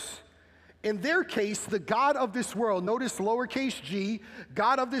verse. In their case, the God of this world, notice lowercase g,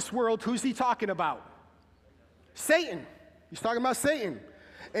 God of this world, who's he talking about? Satan. He's talking about Satan.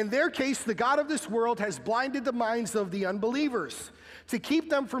 In their case, the God of this world has blinded the minds of the unbelievers to keep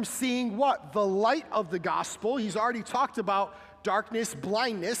them from seeing what? The light of the gospel. He's already talked about darkness,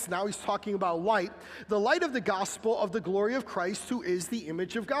 blindness. Now he's talking about light. The light of the gospel of the glory of Christ, who is the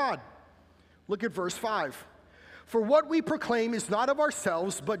image of God. Look at verse 5. For what we proclaim is not of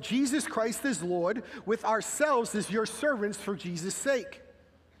ourselves, but Jesus Christ is Lord, with ourselves as your servants for Jesus' sake.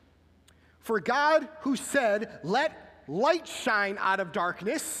 For God, who said, let light shine out of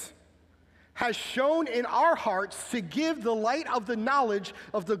darkness, has shone in our hearts to give the light of the knowledge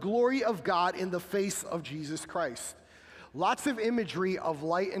of the glory of God in the face of Jesus Christ. Lots of imagery of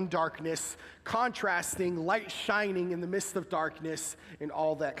light and darkness, contrasting light shining in the midst of darkness and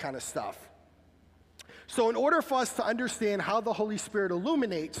all that kind of stuff. So in order for us to understand how the Holy Spirit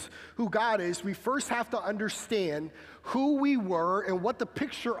illuminates who God is, we first have to understand who we were and what the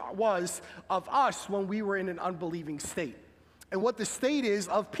picture was of us when we were in an unbelieving state, and what the state is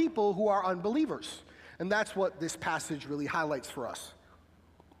of people who are unbelievers. And that's what this passage really highlights for us.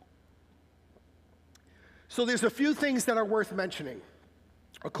 So there's a few things that are worth mentioning.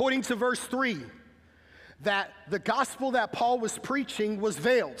 According to verse 3, that the gospel that Paul was preaching was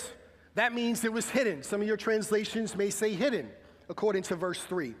veiled. That means it was hidden. Some of your translations may say hidden, according to verse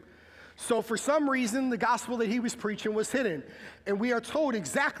 3. So for some reason, the gospel that he was preaching was hidden. And we are told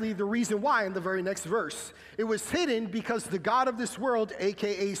exactly the reason why in the very next verse. It was hidden because the god of this world,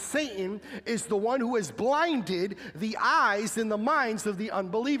 aka Satan, is the one who has blinded the eyes and the minds of the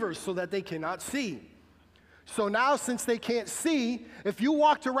unbelievers so that they cannot see. So now, since they can't see, if you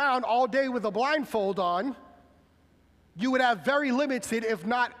walked around all day with a blindfold on, you would have very limited, if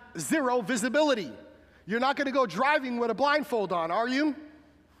not zero, visibility. You're not going to go driving with a blindfold on, are you?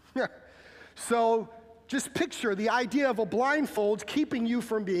 So just picture the idea of a blindfold keeping you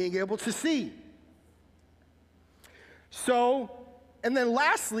from being able to see. So, and then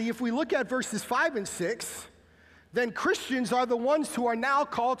lastly, if we look at verses 5 and 6, then Christians are the ones who are now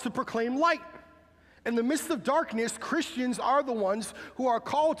called to proclaim light. In the midst of darkness, Christians are the ones who are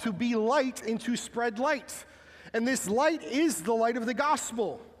called to be light and to spread light. And this light is the light of the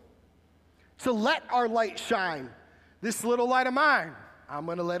gospel. To let our light shine. This little light of mine, I'm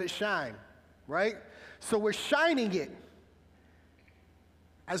going to let it shine, right? So we're shining it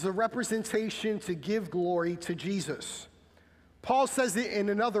as a representation to give glory to Jesus. Paul says it in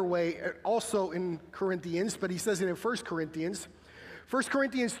another way, also in Corinthians, but he says it in 1 Corinthians. 1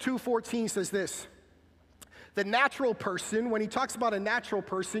 Corinthians 2:14 says this. The natural person, when he talks about a natural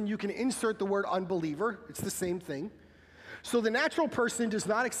person, you can insert the word unbeliever. It's the same thing. So the natural person does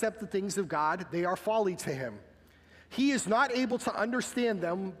not accept the things of God. They are folly to him. He is not able to understand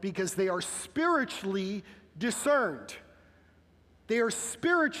them because they are spiritually discerned. They are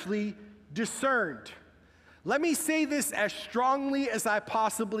spiritually discerned. Let me say this as strongly as I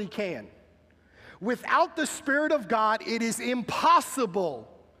possibly can. Without the Spirit of God, it is impossible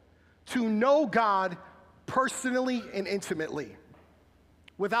to know God personally and intimately.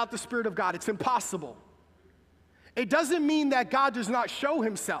 Without the Spirit of God, it's impossible. It doesn't mean that God does not show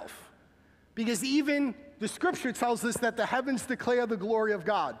himself, because even the scripture tells us that the heavens declare the glory of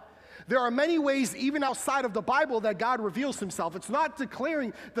God. There are many ways, even outside of the Bible, that God reveals himself. It's not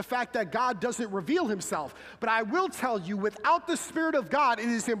declaring the fact that God doesn't reveal himself. But I will tell you, without the Spirit of God, it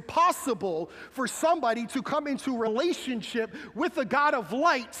is impossible for somebody to come into relationship with the God of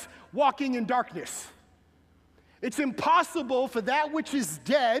light walking in darkness. It's impossible for that which is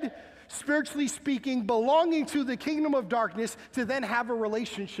dead, spiritually speaking, belonging to the kingdom of darkness, to then have a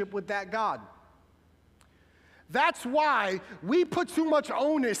relationship with that God. That's why we put too much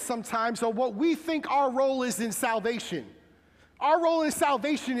onus sometimes on what we think our role is in salvation. Our role in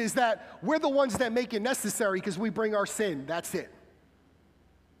salvation is that we're the ones that make it necessary because we bring our sin. That's it.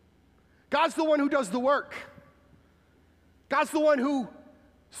 God's the one who does the work. God's the one who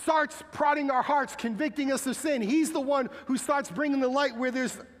starts prodding our hearts, convicting us of sin. He's the one who starts bringing the light where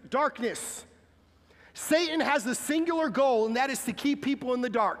there's darkness. Satan has a singular goal, and that is to keep people in the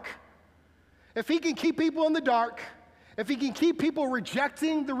dark. If he can keep people in the dark, if he can keep people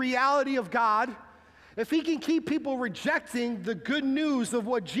rejecting the reality of God, if he can keep people rejecting the good news of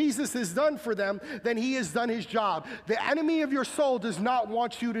what Jesus has done for them, then he has done his job. The enemy of your soul does not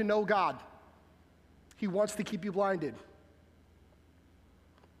want you to know God. He wants to keep you blinded.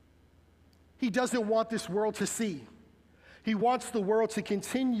 He doesn't want this world to see. He wants the world to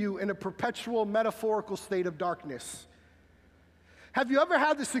continue in a perpetual metaphorical state of darkness. Have you ever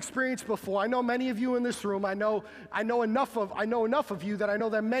had this experience before? I know many of you in this room. I know enough of you that I know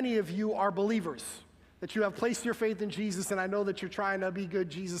that many of you are believers, that you have placed your faith in Jesus, and I know that you're trying to be good,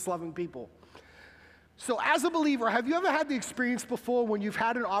 Jesus-loving people. So as a believer, have you ever had the experience before when you've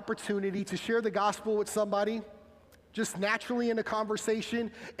had an opportunity to share the gospel with somebody, just naturally in a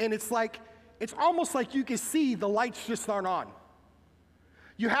conversation, and it's almost like you can see the lights just aren't on.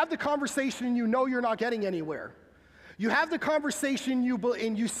 You have the conversation and you know you're not getting anywhere. You have the conversation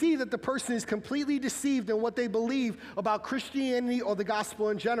and you see that the person is completely deceived in what they believe about Christianity or the gospel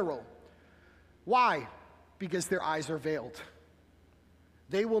in general. Why? Because their eyes are veiled.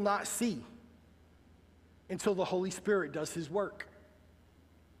 They will not see until the Holy Spirit does his work.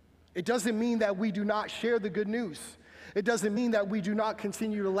 It doesn't mean that we do not share the good news. It doesn't mean that we do not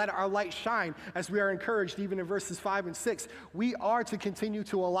continue to let our light shine, as we are encouraged even in verses 5 and 6. We are to continue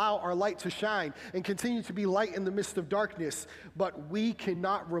to allow our light to shine and continue to be light in the midst of darkness, but we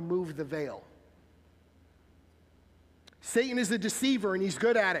cannot remove the veil. Satan is a deceiver, and he's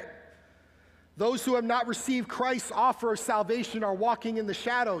good at it. Those who have not received Christ's offer of salvation are walking in the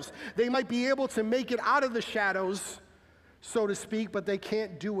shadows. They might be able to make it out of the shadows, so to speak, but they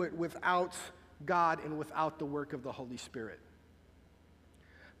can't do it without God and without the work of the Holy Spirit.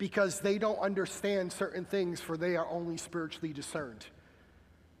 Because they don't understand certain things, for they are only spiritually discerned.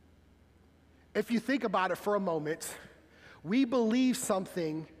 If you think about it for a moment, we believe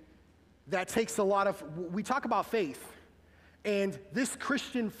something that takes a lot of, we talk about faith, and this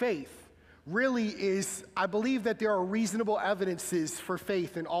Christian faith really is, I believe that there are reasonable evidences for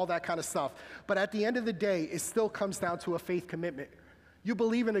faith and all that kind of stuff. But at the end of the day, it still comes down to a faith commitment. You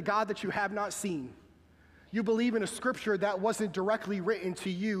believe in a God that you have not seen. You believe in a scripture that wasn't directly written to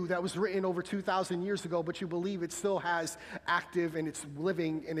you, that was written over 2,000 years ago, but you believe it still has active and it's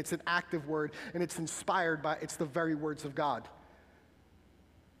living and it's an active word and it's inspired by, it's the very words of God.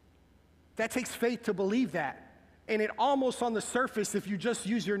 That takes faith to believe that. And it almost on the surface, if you just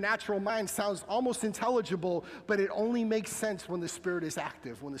use your natural mind, sounds almost intelligible, but it only makes sense when the Spirit is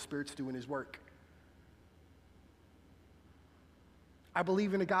active, when the Spirit's doing his work. I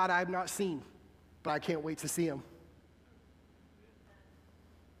believe in a God I have not seen, but I can't wait to see him.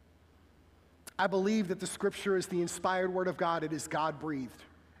 I believe that the scripture is the inspired word of God. It is God-breathed.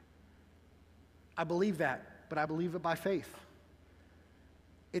 I believe that, but I believe it by faith.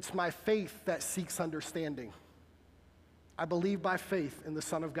 It's my faith that seeks understanding. I believe by faith in the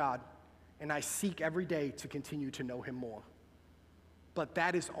Son of God, and I seek every day to continue to know him more. But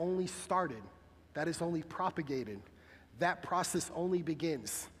that is only started, that is only propagated. That process only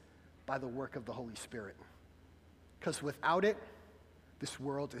begins by the work of the Holy Spirit. Because without it, this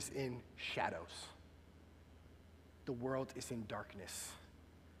world is in shadows. The world is in darkness.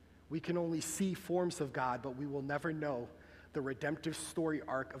 We can only see forms of God, but we will never know the redemptive story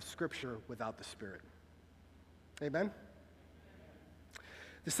arc of Scripture without the Spirit. Amen?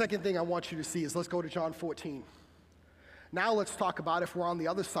 The second thing I want you to see is, let's go to John 14. Now let's talk about, if we're on the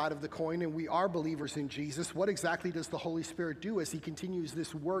other side of the coin and we are believers in Jesus, what exactly does the Holy Spirit do as he continues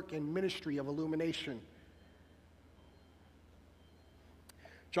this work and ministry of illumination?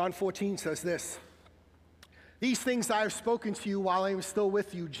 John 14 says this: "These things I have spoken to you while I am still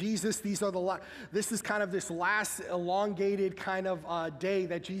with you." Jesus, this is kind of this last elongated kind of day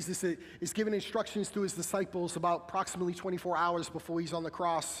that Jesus is giving instructions to his disciples about approximately 24 hours before he's on the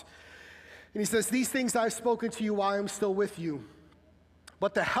cross. And he says, "These things I have spoken to you while I am still with you.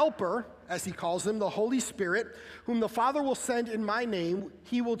 But the Helper," as he calls him, the Holy Spirit, "whom the Father will send in my name,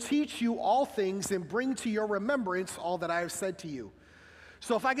 he will teach you all things and bring to your remembrance all that I have said to you."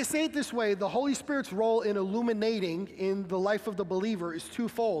 So if I can say it this way, the Holy Spirit's role in illuminating in the life of the believer is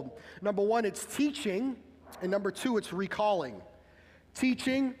twofold. Number one, it's teaching, and number two, it's recalling.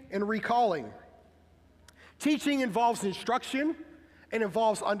 Teaching and recalling. Teaching involves instruction, it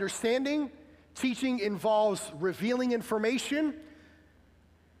involves understanding. Teaching involves revealing information.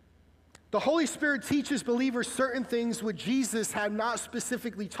 The Holy Spirit teaches believers certain things which Jesus had not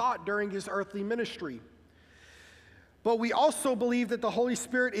specifically taught during his earthly ministry. But we also believe that the Holy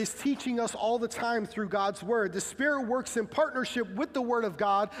Spirit is teaching us all the time through God's Word. The Spirit works in partnership with the Word of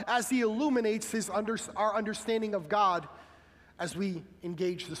God as he illuminates our understanding of God as we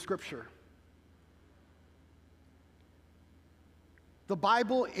engage the Scripture. The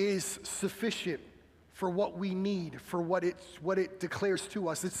Bible is sufficient for what we need, for what it declares to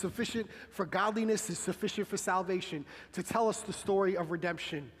us. It's sufficient for godliness, it's sufficient for salvation, to tell us the story of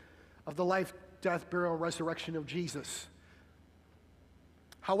redemption, of the life, death, burial, and resurrection of Jesus.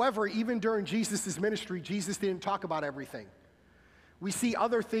 However, even during Jesus' ministry, Jesus didn't talk about everything. We see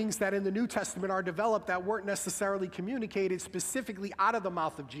other things that in the New Testament are developed that weren't necessarily communicated specifically out of the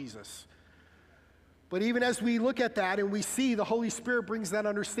mouth of Jesus. But even as we look at that and we see the Holy Spirit brings that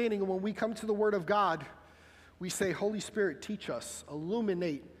understanding, and when we come to the Word of God, we say, "Holy Spirit, teach us,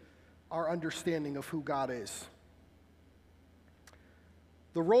 illuminate our understanding of who God is."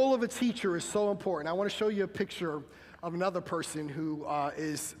 The role of a teacher is so important. I want to show you a picture of another person who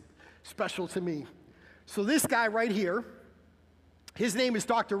is special to me. So this guy right here His name is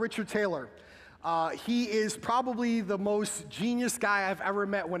Dr. Richard Taylor. He is probably the most genius guy I've ever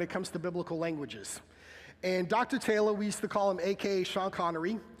met when it comes to biblical languages. And Dr. Taylor, we used to call him AKA Sean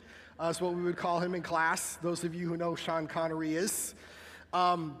Connery. That's what we would call him in class, those of you who know who Sean Connery is.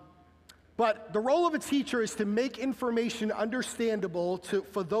 But the role of a teacher is to make information understandable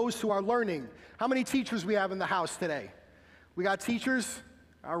for those who are learning. How many teachers we have in the house today? We got teachers?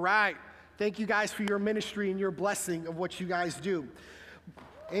 All right. Thank you guys for your ministry and your blessing of what you guys do.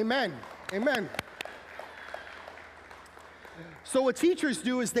 Amen. Amen. So what teachers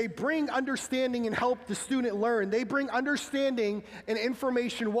do is they bring understanding and help the student learn. They bring understanding and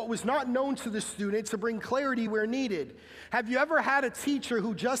information, what was not known to the student, to bring clarity where needed. Have you ever had a teacher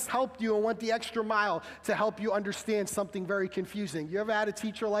who just helped you and went the extra mile to help you understand something very confusing? You ever had a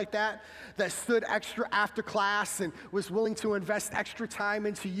teacher like that stood extra after class and was willing to invest extra time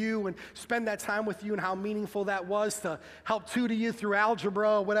into you and spend that time with you, and how meaningful that was to help tutor you through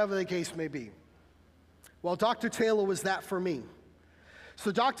algebra, whatever the case may be? Well, Dr. Taylor was that for me.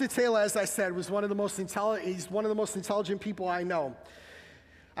 So Dr. Taylor, as I said, was one of the most intelligent people I know.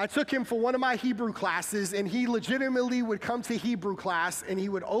 I took him for one of my Hebrew classes, and he legitimately would come to Hebrew class, and he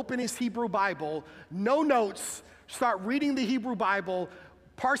would open his Hebrew Bible, no notes, start reading the Hebrew Bible,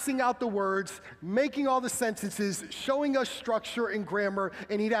 parsing out the words, making all the sentences, showing us structure and grammar,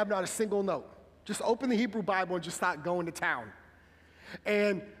 and he'd have not a single note. Just open the Hebrew Bible and just start going to town.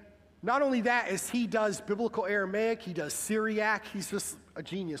 And not only that, as he does biblical Aramaic, he does Syriac, he's just a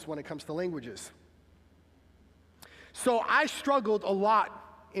genius when it comes to languages. So I struggled a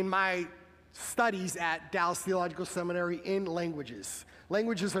lot in my studies at Dallas Theological Seminary in languages.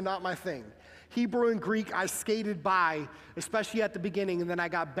 Languages are not my thing. Hebrew and Greek I skated by, especially at the beginning, and then I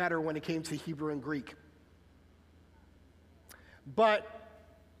got better when it came to Hebrew and Greek. But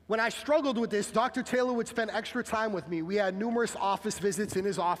when I struggled with this, Dr. Taylor would spend extra time with me. We had numerous office visits in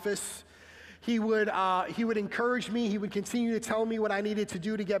his office. He would encourage me. He would continue to tell me what I needed to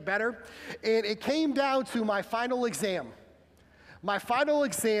do to get better. And it came down to my final exam. My final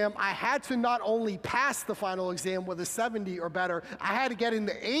exam, I had to not only pass the final exam with a 70 or better, I had to get in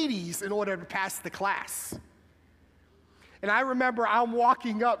the 80s in order to pass the class. And I remember I'm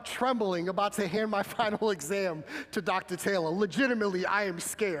walking up trembling, about to hand my final exam to Dr. Taylor. Legitimately, I am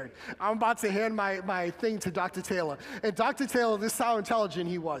scared. I'm about to hand my thing to Dr. Taylor. And Dr. Taylor, this is how intelligent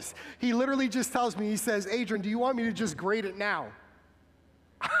he was. He literally just tells me, he says, "Adrian, do you want me to just grade it now?"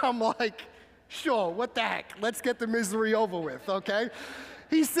 I'm like, sure, what the heck? Let's get the misery over with, okay?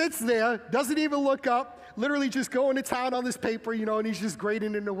 He sits there, doesn't even look up, literally just going to town on this paper, and he's just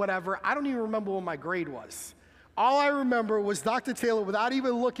grading into whatever. I don't even remember what my grade was. All I remember was Dr. Taylor, without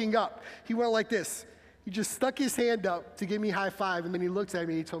even looking up, he went like this. He just stuck his hand up to give me a high five, and then he looked at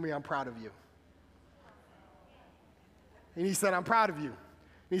me and he told me, "I'm proud of you." And he said, "I'm proud of you." And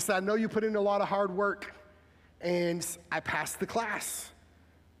he said, "I know you put in a lot of hard work," and I passed the class.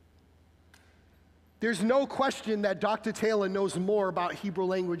 There's no question that Dr. Taylor knows more about Hebrew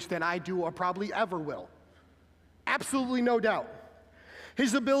language than I do or probably ever will. Absolutely no doubt.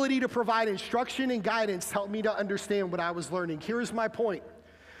 His ability to provide instruction and guidance helped me to understand what I was learning. Here's my point.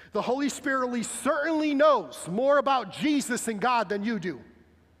 The Holy Spirit certainly knows more about Jesus and God than you do.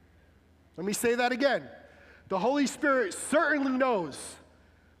 Let me say that again. The Holy Spirit certainly knows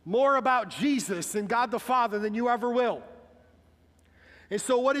more about Jesus and God the Father than you ever will. And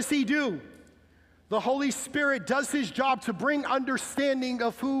so what does he do? The Holy Spirit does his job to bring understanding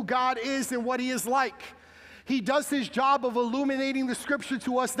of who God is and what he is like. He does his job of illuminating the scripture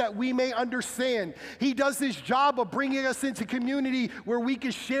to us that we may understand. He does his job of bringing us into community where we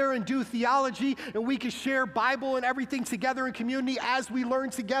can share and do theology, and we can share Bible and everything together in community as we learn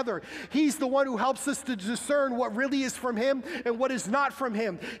together. He's the one who helps us to discern what really is from him and what is not from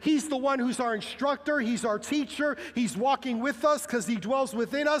him. He's the one who's our instructor. He's our teacher. He's walking with us because he dwells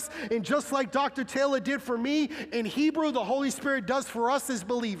within us. And just like Dr. Taylor did for me in Hebrew, the Holy Spirit does for us as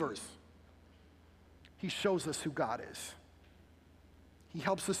believers. He shows us who God is. He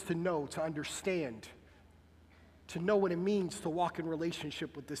helps us to know, to understand, to know what it means to walk in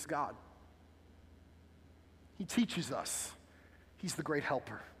relationship with this God. He teaches us. He's the great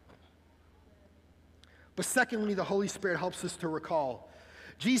helper. But secondly, the Holy Spirit helps us to recall.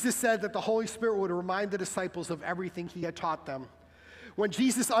 Jesus said that the Holy Spirit would remind the disciples of everything he had taught them. When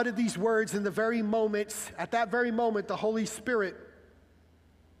Jesus uttered these words at that very moment, the Holy Spirit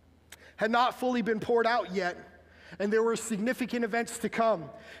had not fully been poured out yet. And there were significant events to come: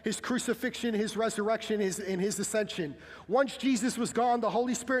 his crucifixion, his resurrection, and his ascension. Once Jesus was gone, the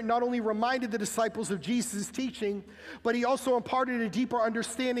Holy Spirit not only reminded the disciples of Jesus' teaching, but he also imparted a deeper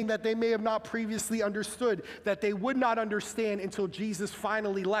understanding that they may have not previously understood, that they would not understand until Jesus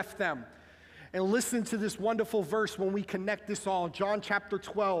finally left them. And listen to this wonderful verse when we connect this all. John chapter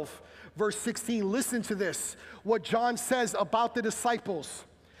 12, verse 16. Listen to this, what John says about the disciples.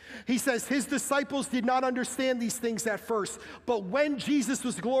 He says, his disciples did not understand these things at first, but when Jesus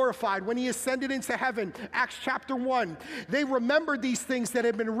was glorified, when he ascended into heaven, Acts chapter 1, they remembered these things that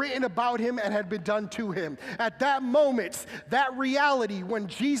had been written about him and had been done to him. At that moment, that reality, when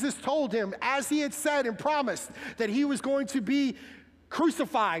Jesus told him, as he had said and promised, that he was going to be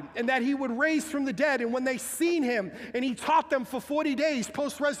crucified and that he would raise from the dead, and when they seen him and he taught them for 40 days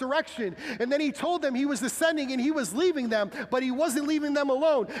post-resurrection, and then he told them he was ascending and he was leaving them, but he wasn't leaving them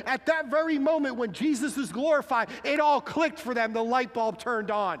alone. At that very moment when Jesus was glorified, it all clicked for them. The light bulb turned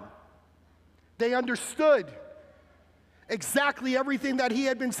on. They understood exactly everything that he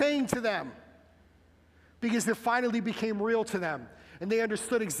had been saying to them, because it finally became real to them. And they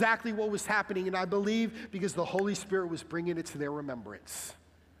understood exactly what was happening, and I believe because the Holy Spirit was bringing it to their remembrance.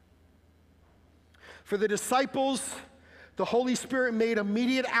 For the disciples, the Holy Spirit made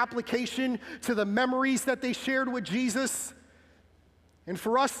immediate application to the memories that they shared with Jesus. And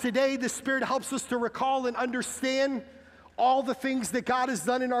for us today, the Spirit helps us to recall and understand all the things that God has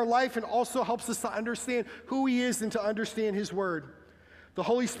done in our life, and also helps us to understand who he is and to understand his word. The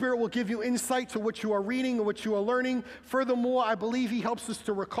Holy Spirit will give you insight to what you are reading and what you are learning. Furthermore, I believe he helps us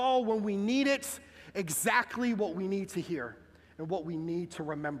to recall when we need it exactly what we need to hear and what we need to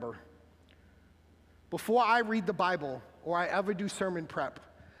remember. Before I read the Bible or I ever do sermon prep,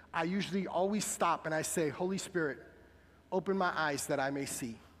 I usually always stop and I say, Holy Spirit, open my eyes that I may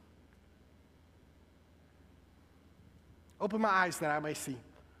see. Open my eyes that I may see.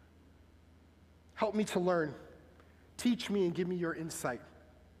 Help me to learn. Teach me and give me your insight.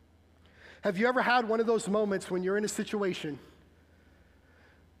 Have you ever had one of those moments when you're in a situation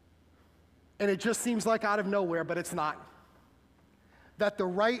and it just seems like out of nowhere, but it's not? That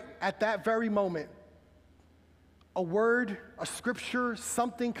at that very moment, a word, a scripture,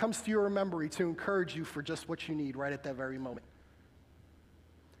 something comes to your memory to encourage you for just what you need right at that very moment.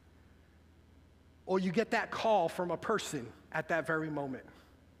 Or you get that call from a person at that very moment.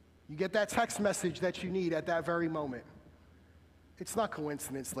 You get that text message that you need at that very moment. It's not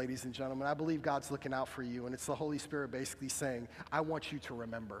coincidence, ladies and gentlemen. I believe God's looking out for you, and it's the Holy Spirit basically saying, I want you to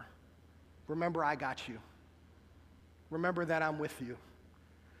remember. Remember I got you. Remember that I'm with you.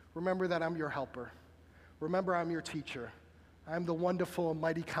 Remember that I'm your helper. Remember I'm your teacher. I'm the wonderful and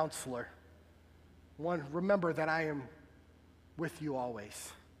mighty counselor. Remember that I am with you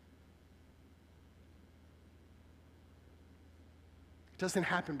always. It doesn't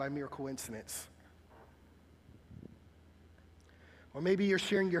happen by mere coincidence. Or maybe you're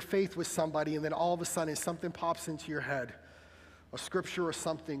sharing your faith with somebody and then all of a sudden something pops into your head, a scripture or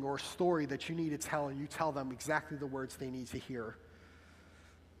something, or a story that you need to tell, and you tell them exactly the words they need to hear.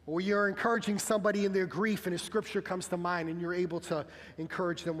 Or you're encouraging somebody in their grief and a scripture comes to mind and you're able to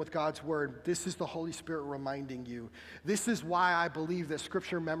encourage them with God's word. This is the Holy Spirit reminding you. This is why I believe that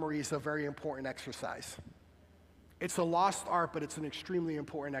scripture memory is a very important exercise. It's a lost art, but it's an extremely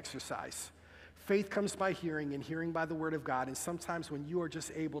important exercise. Faith comes by hearing, and hearing by the word of God. And sometimes when you are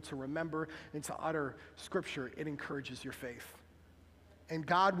just able to remember and to utter scripture, it encourages your faith. And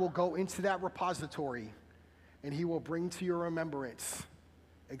God will go into that repository, and he will bring to your remembrance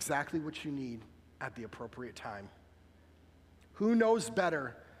exactly what you need at the appropriate time. Who knows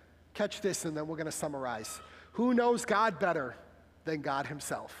better? Catch this, and then we're going to summarize. Who knows God better than God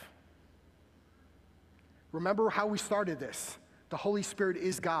himself? Remember how we started this. The Holy Spirit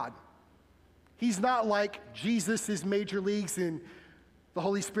is God. He's not like Jesus is major leagues and the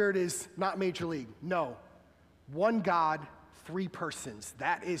Holy Spirit is not major league. No. One God, three persons.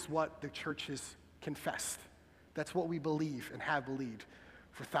 That is what the church has confessed. That's what we believe and have believed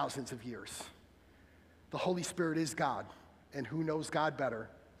for thousands of years. The Holy Spirit is God, and who knows God better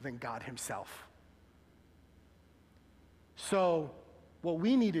than God himself? So what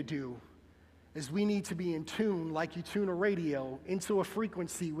we need to do is we need to be in tune, like you tune a radio, into a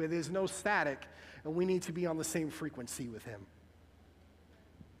frequency where there's no static, and we need to be on the same frequency with him.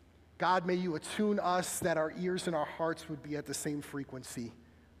 God, may you attune us that our ears and our hearts would be at the same frequency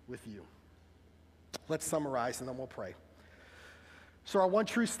with you. Let's summarize, and then we'll pray. So our one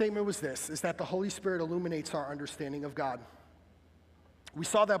true statement was this, is that the Holy Spirit illuminates our understanding of God. We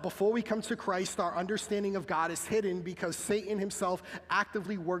saw that before we come to Christ, our understanding of God is hidden because Satan himself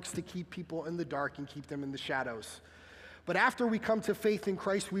actively works to keep people in the dark and keep them in the shadows. But after we come to faith in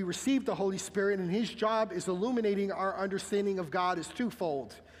Christ, we receive the Holy Spirit, and his job is illuminating our understanding of God is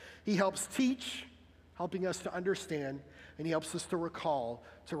twofold. He helps teach, helping us to understand, and he helps us to recall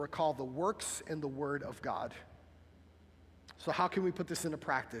the works and the word of God. So how can we put this into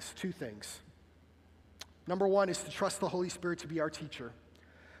practice? Two things. Number one is to trust the Holy Spirit to be our teacher.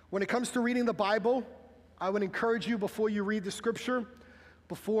 When it comes to reading the Bible, I would encourage you before you read the scripture,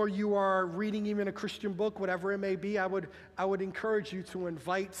 before you are reading even a Christian book, whatever it may be, I would encourage you to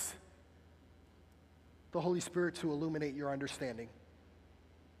invite the Holy Spirit to illuminate your understanding.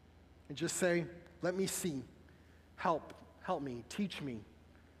 And just say, let me see, help me, teach me.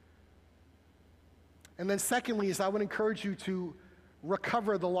 And then secondly is I would encourage you to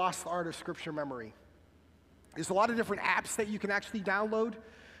recover the lost art of scripture memory. There's a lot of different apps that you can actually download.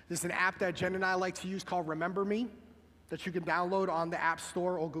 There's an app that Jen and I like to use called Remember Me that you can download on the App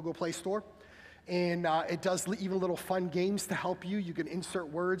Store or Google Play Store. And it does even little fun games to help you. You can insert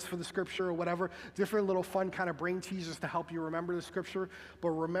words for the scripture or whatever, different little fun kind of brain teasers to help you remember the scripture. But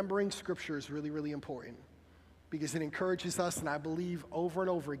remembering scripture is really, really important because it encourages us, and I believe over and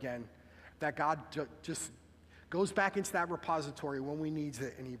over again, that God just goes back into that repository when we need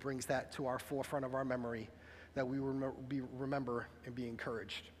it, and he brings that to our forefront of our memory, that we remember and be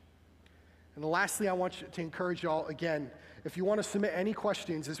encouraged. And lastly, I want to encourage y'all again, if you want to submit any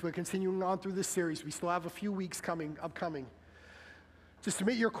questions as we're continuing on through this series, we still have a few weeks upcoming. To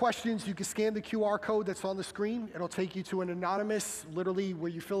submit your questions, you can scan the QR code that's on the screen. It'll take you to an anonymous, literally where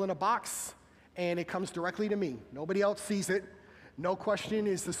you fill in a box, and it comes directly to me. Nobody else sees it. No question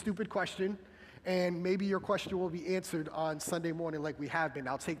is a stupid question. And maybe your question will be answered on Sunday morning like we have been.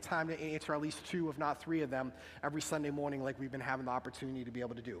 I'll take time to answer at least 2, if not 3 of them, every Sunday morning like we've been having the opportunity to be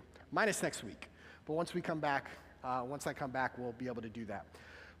able to do. Minus next week. But once I come back, we'll be able to do that.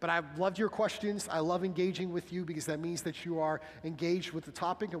 But I've loved your questions. I love engaging with you because that means that you are engaged with the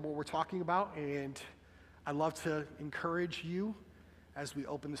topic and what we're talking about. And I love to encourage you as we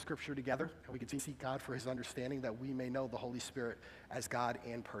open the scripture together and we continue to seek God for his understanding that we may know the Holy Spirit as God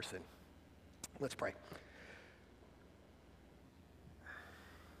in person. Let's pray.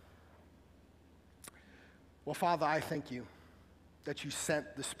 Well, Father, I thank you that you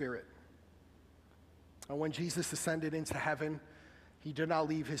sent the Spirit. And when Jesus ascended into heaven, he did not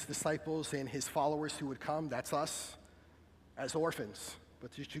leave his disciples and his followers who would come, that's us, as orphans,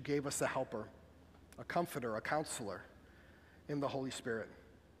 but that you gave us a helper, a comforter, a counselor in the Holy Spirit.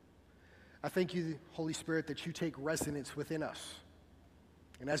 I thank you, Holy Spirit, that you take residence within us.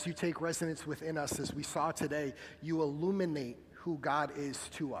 And as you take residence within us, as we saw today, you illuminate who God is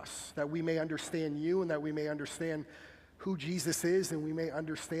to us, that we may understand you and that we may understand who Jesus is and we may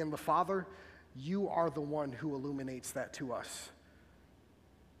understand the Father. You are the one who illuminates that to us.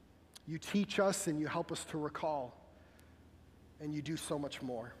 You teach us and you help us to recall, and you do so much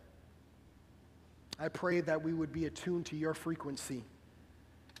more. I pray that we would be attuned to your frequency,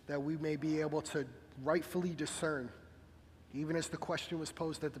 that we may be able to rightfully discern. Even as the question was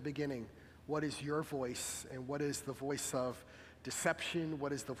posed at the beginning, what is your voice and what is the voice of deception?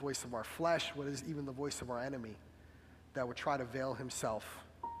 What is the voice of our flesh? What is even the voice of our enemy that would try to veil himself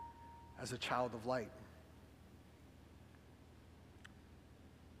as a child of light?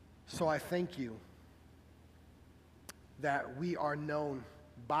 So I thank you that we are known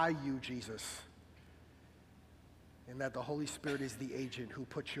by you, Jesus, and that the Holy Spirit is the agent who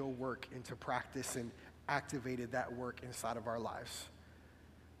puts your work into practice and activated that work inside of our lives.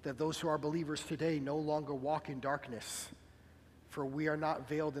 That those who are believers today no longer walk in darkness, for we are not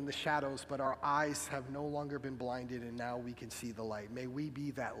veiled in the shadows, but our eyes have no longer been blinded, and now we can see the light. May we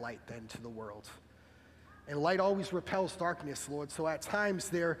be that light then to the world. And light always repels darkness, Lord. So at times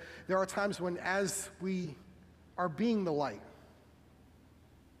there are times when as we are being the light,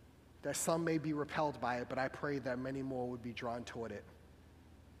 that some may be repelled by it, but I pray that many more would be drawn toward it.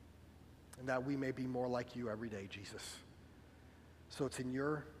 And that we may be more like you every day, Jesus. So it's in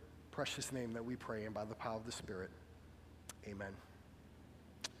your precious name that we pray, and by the power of the Spirit, amen.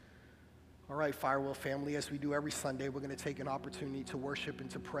 All right, Firewheel family, as we do every Sunday, we're going to take an opportunity to worship and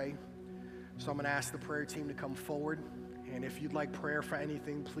to pray. So I'm going to ask the prayer team to come forward. And if you'd like prayer for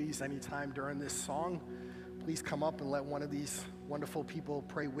anything, please, anytime during this song, please come up and let one of these wonderful people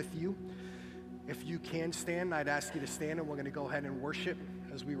pray with you. If you can stand, I'd ask you to stand, and we're going to go ahead and worship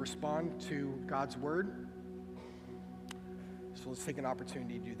as we respond to God's word. So let's take an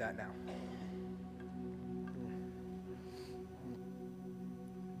opportunity to do that now.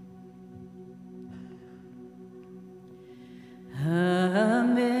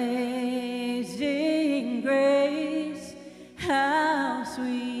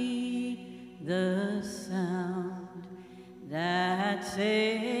 that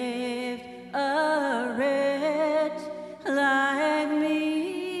saved a wretch like me.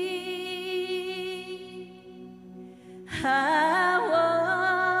 I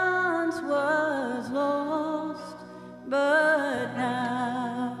once was lost, but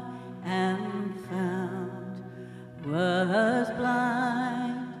now am found. Was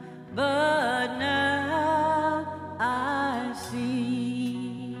blind, but now I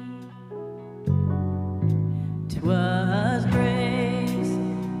see. 'Twas grace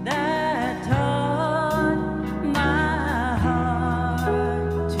that taught my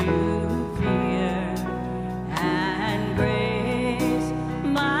heart to fear, and grace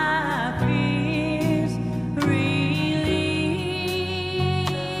my fears relieved.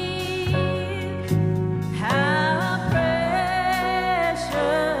 How precious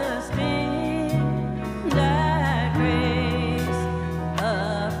did that grace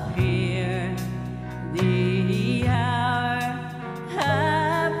appear, the hour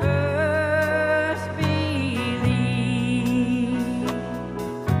I first believed.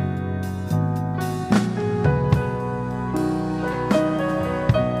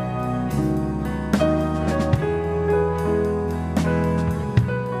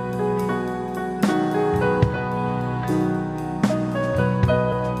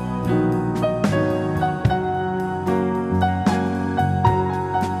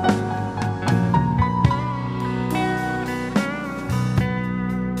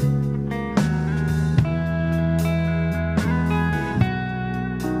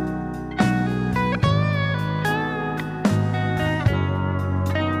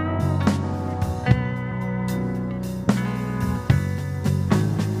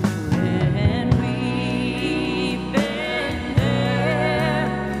 When we've been there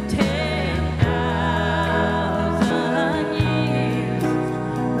 10,000 years,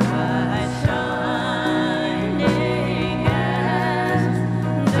 bright shining as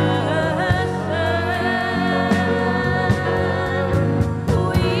the sun,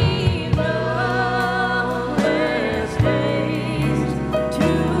 we've always days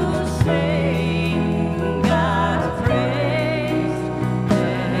to sing God's praise.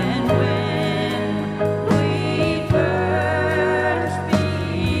 And when we first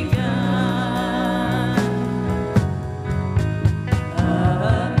begun,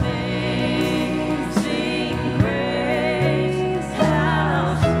 amazing grace, how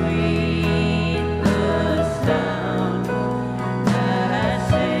sweet the sound that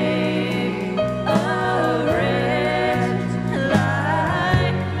saved a wretch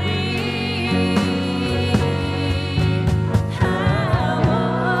like me. I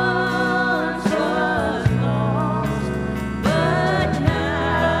once was lost, but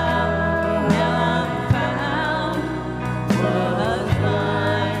now I'm found. Was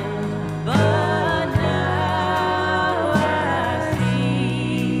blind, but now I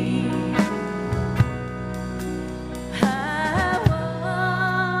see. I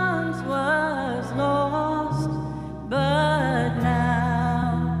once was lost, but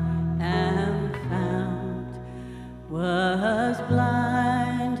now am found. Was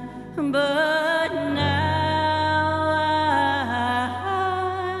blind, but now I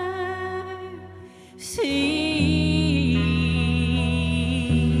see.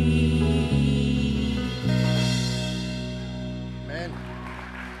 Amen.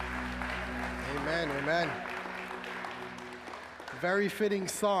 Amen. Amen. Very fitting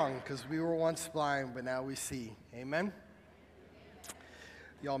song, because we were once blind, but now we see. Amen.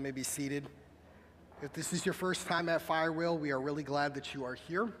 Y'all may be seated. If this is your first time at Firewheel, we are really glad that you are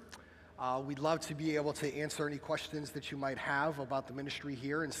here. We'd love to be able to answer any questions that you might have about the ministry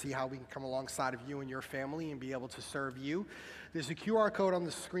here and see how we can come alongside of you and your family and be able to serve you. There's a QR code on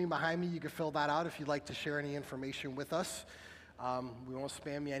the screen behind me. You can fill that out if you'd like to share any information with us. We won't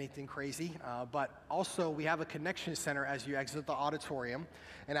spam you anything crazy, but also we have a connection center as you exit the auditorium.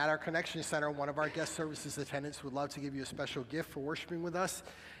 And at our connection center, one of our guest services attendants would love to give you a special gift for worshiping with us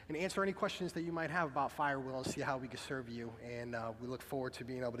and answer any questions that you might have about Firewheel and see how we can serve you. And we look forward to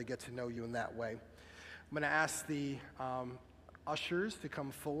being able to get to know you in that way. I'm going to ask the ushers to come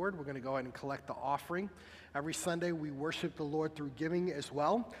forward. We're going to go ahead and collect the offering. Every Sunday we worship the Lord through giving as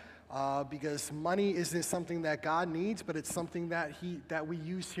well. Because money isn't something that God needs, but it's something that we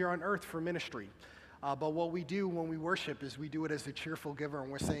use here on earth for ministry. But what we do when we worship is we do it as a cheerful giver, and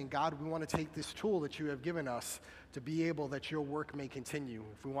we're saying, God, we want to take this tool that you have given us to be able that your work may continue.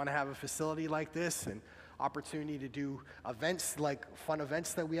 If we want to have a facility like this and opportunity to do events like fun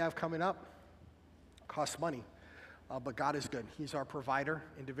events that we have coming up, costs money. But God is good. He's our provider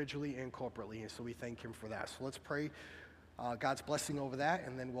individually and corporately, and so we thank him for that. So let's pray God's blessing over that,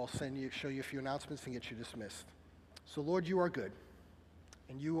 and then we'll show you a few announcements and get you dismissed. So Lord, you are good.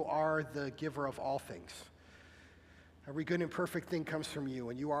 and you are the giver of all things. Every good and perfect thing comes from you,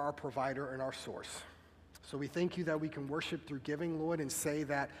 and you are our provider and our source. So we thank you that we can worship through giving, Lord, and say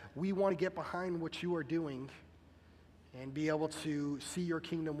that we want to get behind what you are doing and be able to see your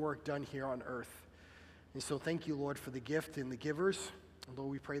kingdom work done here on earth. And so thank you, Lord, for the gift and the givers. And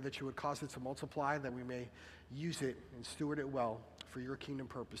Lord, we pray that you would cause it to multiply, that we may use it and steward it well for your kingdom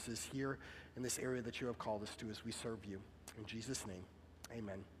purposes here in this area that you have called us to as we serve you. In Jesus' name,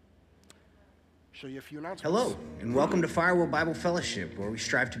 amen. Show you a few announcements. Hello, and welcome to Firewheel Bible Fellowship, where we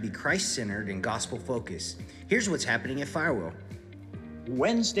strive to be Christ-centered and gospel-focused. Here's what's happening at Firewheel.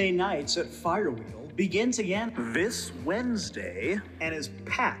 Wednesday nights at Firewheel begins again This Wednesday, and is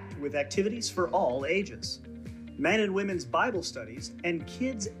packed with activities for all ages. Men and women's Bible studies and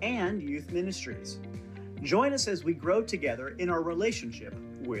kids and youth ministries. Join us as we grow together in our relationship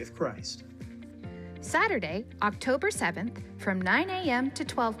with Christ. Saturday, October 7th from 9 a.m. to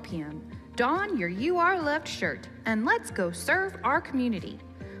 12 p.m. Don your You Are Loved shirt and let's go serve our community.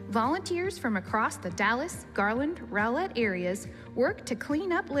 Volunteers from across the Dallas, Garland, Rowlett areas work to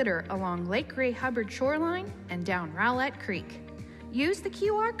clean up litter along Lake Ray Hubbard shoreline and down Rowlett Creek. Use the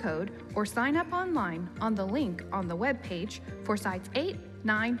QR code or sign up online on the link on the webpage for sites 8,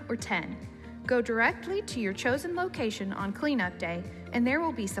 9, or 10. Go directly to your chosen location on cleanup day and there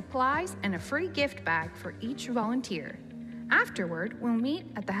will be supplies and a free gift bag for each volunteer. Afterward, we'll meet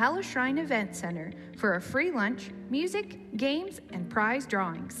at the Hallow Shrine Event Center for a free lunch, music, games, and prize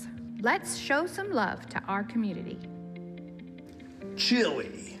drawings. Let's show some love to our community.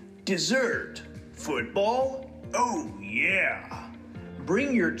 Chili, dessert, football, oh yeah.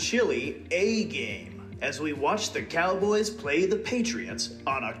 Bring your chili A game as we watch the Cowboys play the Patriots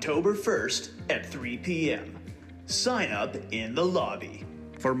on October 1st at 3 p.m. Sign up in the lobby.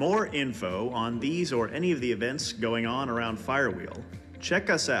 for more info on these or any of the events going on around Firewheel, check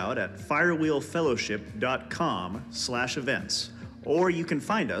us out at firewheelfellowship.com/events, or you can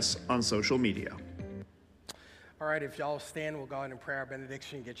find us on social media. All right, if y'all stand, we'll go ahead and pray our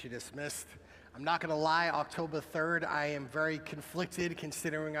benediction and get you dismissed. I'm not going to lie, October 3rd, I am very conflicted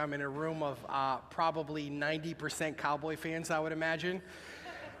considering I'm in a room of probably 90% Cowboy fans, I would imagine.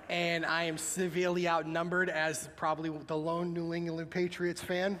 And I am severely outnumbered as probably the lone New England Patriots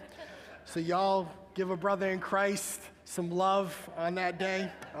fan. So y'all give a brother in Christ some love on that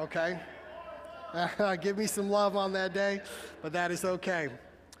day, okay? Give me some love on that day, but that is okay.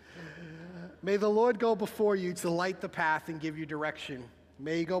 May the Lord go before you to light the path and give you direction.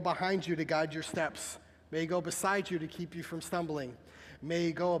 May he go behind you to guide your steps. May he go beside you to keep you from stumbling. May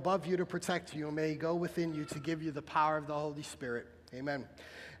he go above you to protect you. And may he go within you to give you the power of the Holy Spirit. Amen.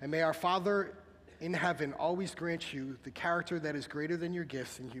 And may our Father in heaven always grant you the character that is greater than your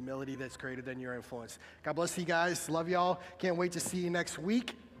gifts and humility that's greater than your influence. God bless you guys. Love y'all. Can't wait to see you next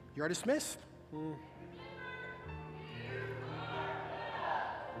week. You're dismissed. Mm-hmm.